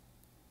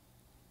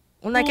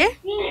 ¿Una qué?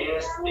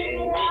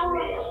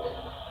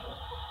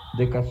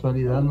 De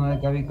casualidad no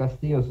es Gaby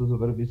Castillo, su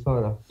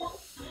supervisora.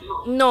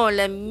 No,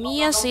 la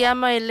mía se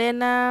llama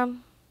Elena.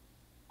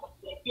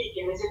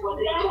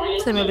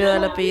 Se me olvidó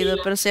el apellido,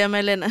 pero se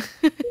llama Elena.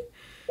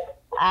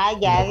 Ah,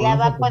 ya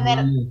va a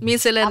poner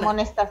Miss Elena.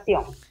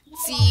 Amonestación.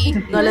 Sí,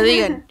 no le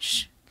digan.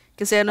 Shh,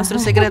 que sea nuestro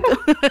secreto.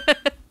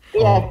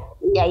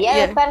 Y ahí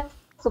debe estar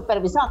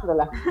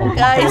supervisándola.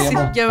 Ay, sí,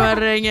 ya me va a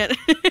regañar.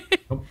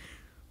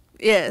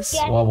 Yes.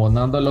 O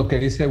abonando lo que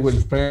dice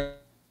Wilfred,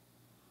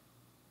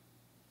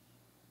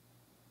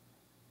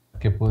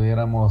 que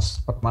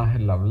pudiéramos más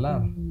el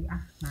hablar.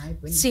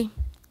 Sí.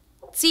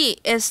 Sí,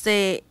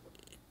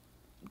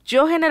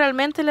 yo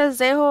generalmente les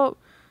dejo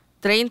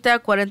 30 a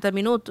 40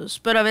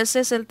 minutos, pero a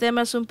veces el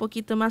tema es un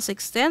poquito más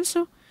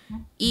extenso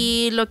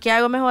y lo que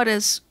hago mejor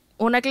es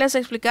una clase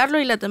explicarlo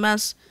y las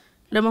demás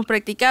lo hemos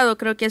practicado.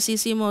 Creo que así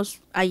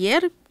hicimos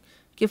ayer,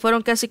 que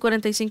fueron casi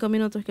 45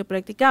 minutos que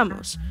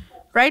practicamos,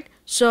 right?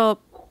 So,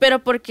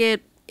 pero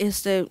porque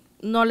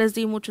no les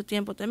di mucho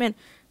tiempo también.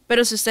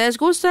 Pero si ustedes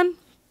gustan,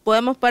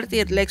 podemos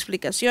partir la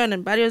explicación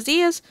en varios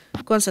días,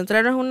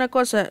 concentrarnos en una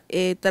cosa,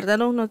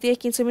 tardarnos unos 10,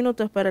 15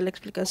 minutos para la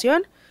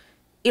explicación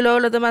y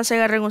luego los demás se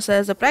agarren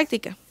ustedes de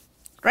práctica,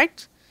 right?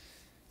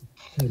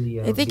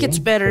 I think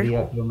it's better.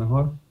 Sería lo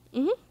mejor.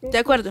 De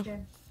acuerdo.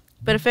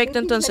 Perfecto,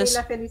 entonces. Y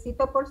la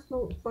felicito por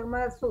su forma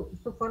de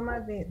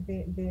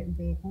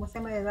 ¿cómo se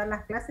llama? De dar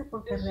las clases,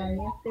 porque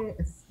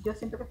realmente yo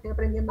siento que estoy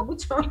aprendiendo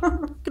mucho.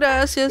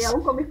 Gracias. Y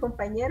aún con mis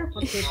compañeros,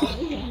 porque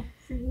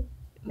sí.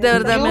 De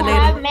verdad me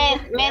alegro. You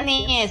have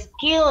many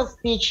skills,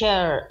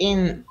 teacher,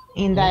 in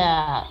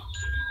the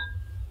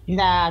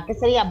 ¿qué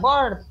sería?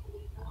 Board.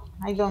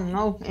 I don't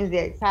know.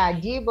 It's a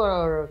Gboard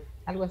or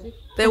algo así.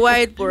 The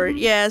whiteboard,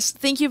 yes.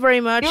 Thank you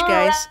very much,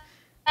 guys.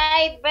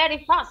 Write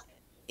very fast.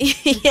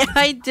 Yeah,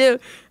 I do.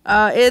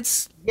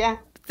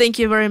 Thank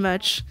you very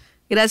much.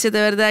 Gracias, de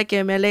verdad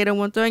que me alegra un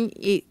montón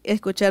y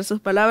escuchar sus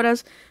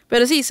palabras.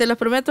 Pero sí, se los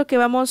prometo que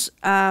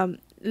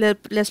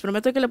les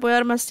prometo que le puedo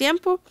dar más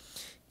tiempo.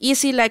 Y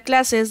si la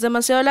clase es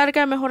demasiado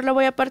larga, mejor la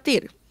voy a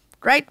partir,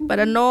 right?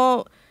 Para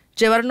no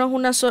llevarnos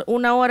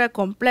una hora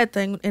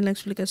completa en la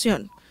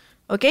explicación,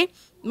 ¿ok?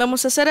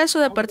 Vamos a hacer eso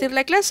de partir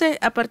la clase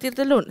a partir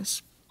del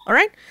lunes, all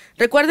right?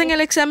 Recuerden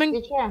el examen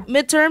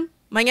midterm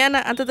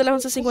mañana antes de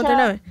las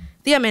 11:59.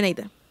 Dígame,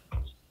 Neida.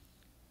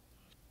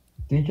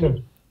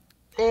 Teacher.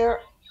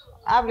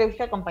 Hable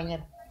usted,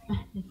 compañero.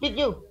 Did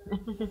you?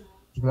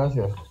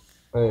 Gracias.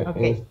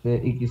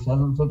 Y quizás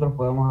nosotros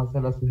podemos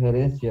hacer la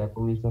sugerencia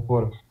con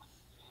INSAFORP.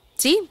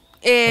 Sí,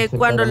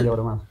 cuando...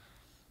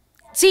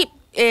 Sí,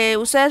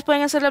 ustedes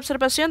pueden hacer la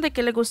observación de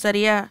que les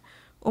gustaría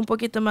un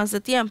poquito más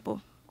de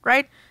tiempo,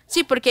 right?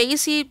 Sí, porque ahí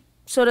sí,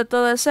 sobre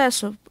todo es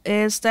eso,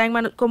 está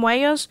en como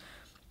ellos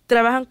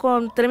trabajan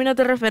con términos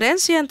de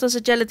referencia,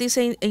 entonces ya les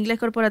dice Inglés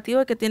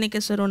Corporativo que tiene que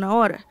ser 1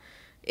 hora.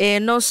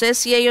 No sé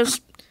si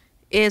ellos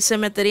se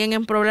meterían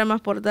en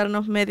problemas por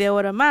darnos media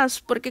hora más,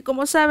 porque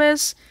como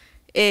sabes,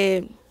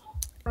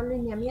 Son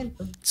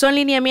lineamientos. son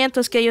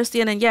lineamientos que ellos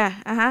tienen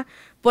ya. Ajá.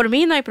 Por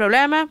mí no hay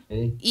problema,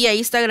 y ahí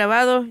está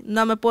grabado,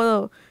 no me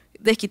puedo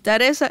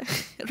desquitar esa,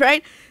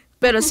 right?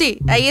 Pero sí,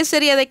 ahí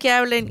sería de que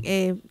hablen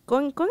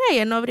con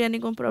ella, no habría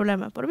ningún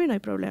problema. Por mí no hay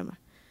problema.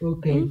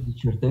 Okay,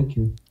 teacher, thank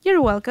you. You're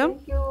welcome.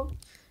 Thank you.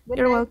 Good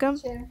You're night, welcome.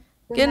 teacher.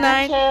 Good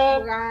night.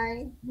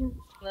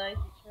 Bye.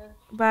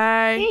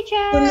 Bye.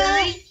 Teacher. Good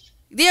night.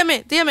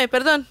 Dígame,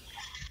 perdón.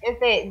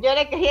 Yo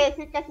le quería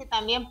decir que si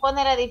también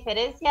pone la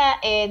diferencia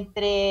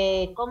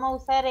entre cómo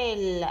usar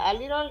el a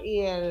little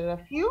y el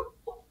few.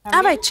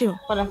 Bye, chivo.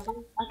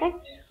 Okay.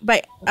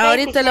 Bye. Okay,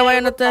 Ahorita lo voy a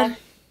teacher, anotar.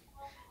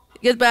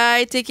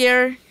 Goodbye, take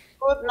care.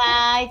 Good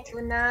night.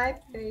 Good night,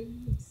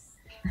 please.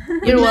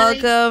 You're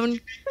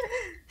welcome.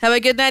 Have a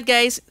good night,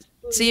 guys.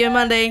 See you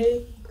Monday.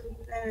 Good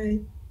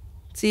night.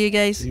 See you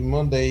guys. See you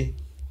Monday.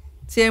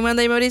 See you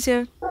Monday,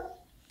 Mauricio.